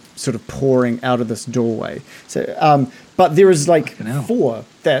way, sort of pouring out of this doorway. So, but there is like hell. 4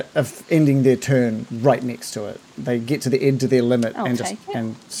 that are ending their turn right next to it. They get to the end of their limit I'll and just take it.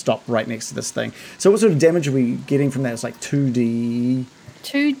 and stop right next to this thing. So, what sort of damage are we getting from that? It's like 2d.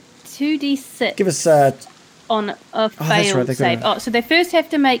 2d6 Give us on a that's failed right, they save. gotta- Oh, so they first have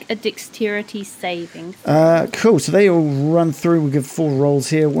to make a dexterity saving. cool. So they all run through. We give 4 rolls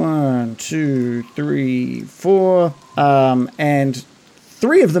here. 1, 2, 3, 4. And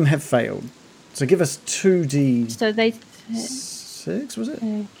 3 of them have failed. So give us 2d6, So they... was it?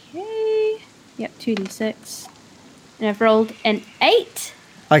 Okay. Yep, 2d6. And I've rolled an 8.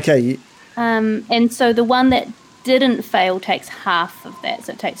 Okay. And so the one that didn't fail takes half of that.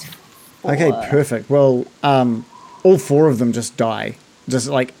 So it takes 4. Okay, perfect. Well, all 4 of them just die. Just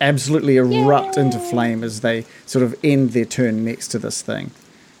like absolutely erupt into flame as they sort of end their turn next to this thing.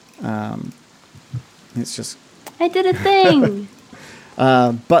 It's just... I did a thing.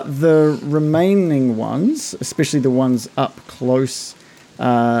 But the remaining ones, especially the ones up close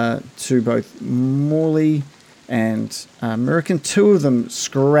to both Morley and American, 2 of them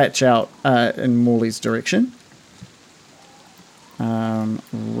scratch out in Morley's direction.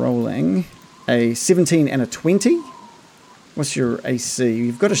 Rolling a 17 and a 20. What's your AC?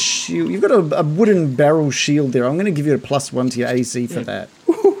 You've got a shield. You've got a wooden barrel shield there. I'm going to give you a +1 to your AC for that.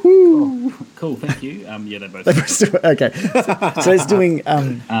 Cool, thank you. Yeah, they both. Okay. So it's doing...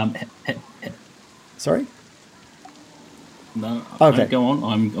 sorry? No, Okay. go on.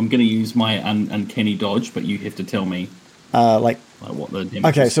 I'm going to use my uncanny dodge, but you have to tell me Like what the damage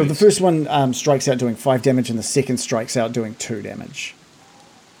Okay, is so the first. first one strikes out doing 5 damage, and the second strikes out doing 2 damage.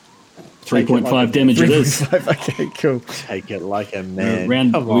 3.5 damage it is. 3.5, okay, cool. Take it like a man.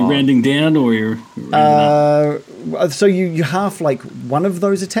 Are Come we on. rounding down or you're rounding up? So you half like one of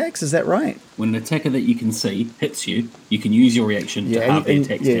those attacks, is that right? When an attacker that you can see hits you, you can use your reaction to halve the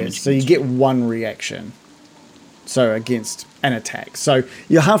attack's damage. so you against get 1 reaction. So against an attack. So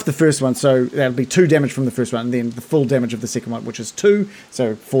you half the first one, so that'll be 2 damage from the first one, and then the full damage of the second one, which is 2,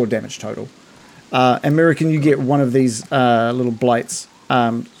 so 4 damage total. American, you get one of these little blights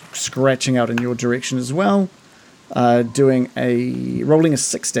scratching out in your direction as well. Rolling a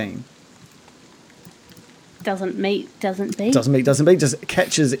 16. Doesn't meet. Just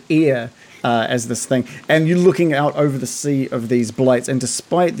catches ear as this thing. And you're looking out over the sea of these blights, and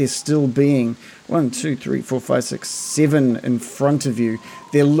despite there still being 1, 2, 3, 4, 5, 6, 7 in front of you,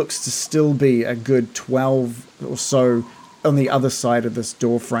 there looks to still be a good 12 or so on the other side of this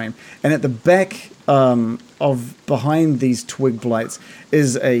door frame. And at the back of behind these twig blights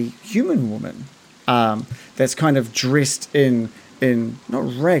is a human woman that's kind of dressed in not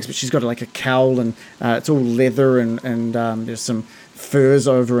rags, but she's got like a cowl, and it's all leather, and there's some furs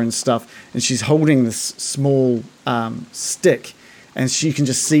over and stuff, and she's holding this small stick, and you can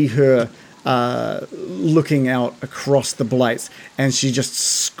just see her looking out across the blights, and she just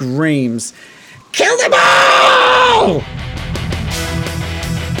screams, "Kill them all!"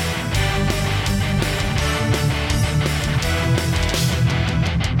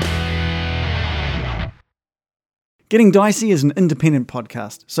 Getting Dicey is an independent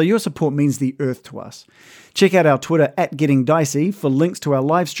podcast, so your support means the earth to us. Check out our Twitter @GettingDicey for links to our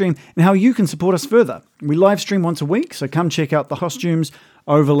live stream and how you can support us further. We live stream once a week, so come check out the costumes,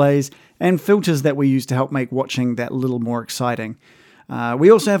 overlays, and filters that we use to help make watching that little more exciting.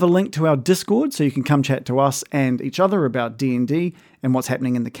 We also have a link to our Discord, so you can come chat to us and each other about D&D and what's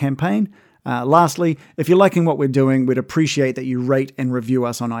happening in the campaign. Lastly, if you're liking what we're doing, we'd appreciate that you rate and review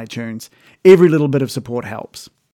us on iTunes. Every little bit of support helps.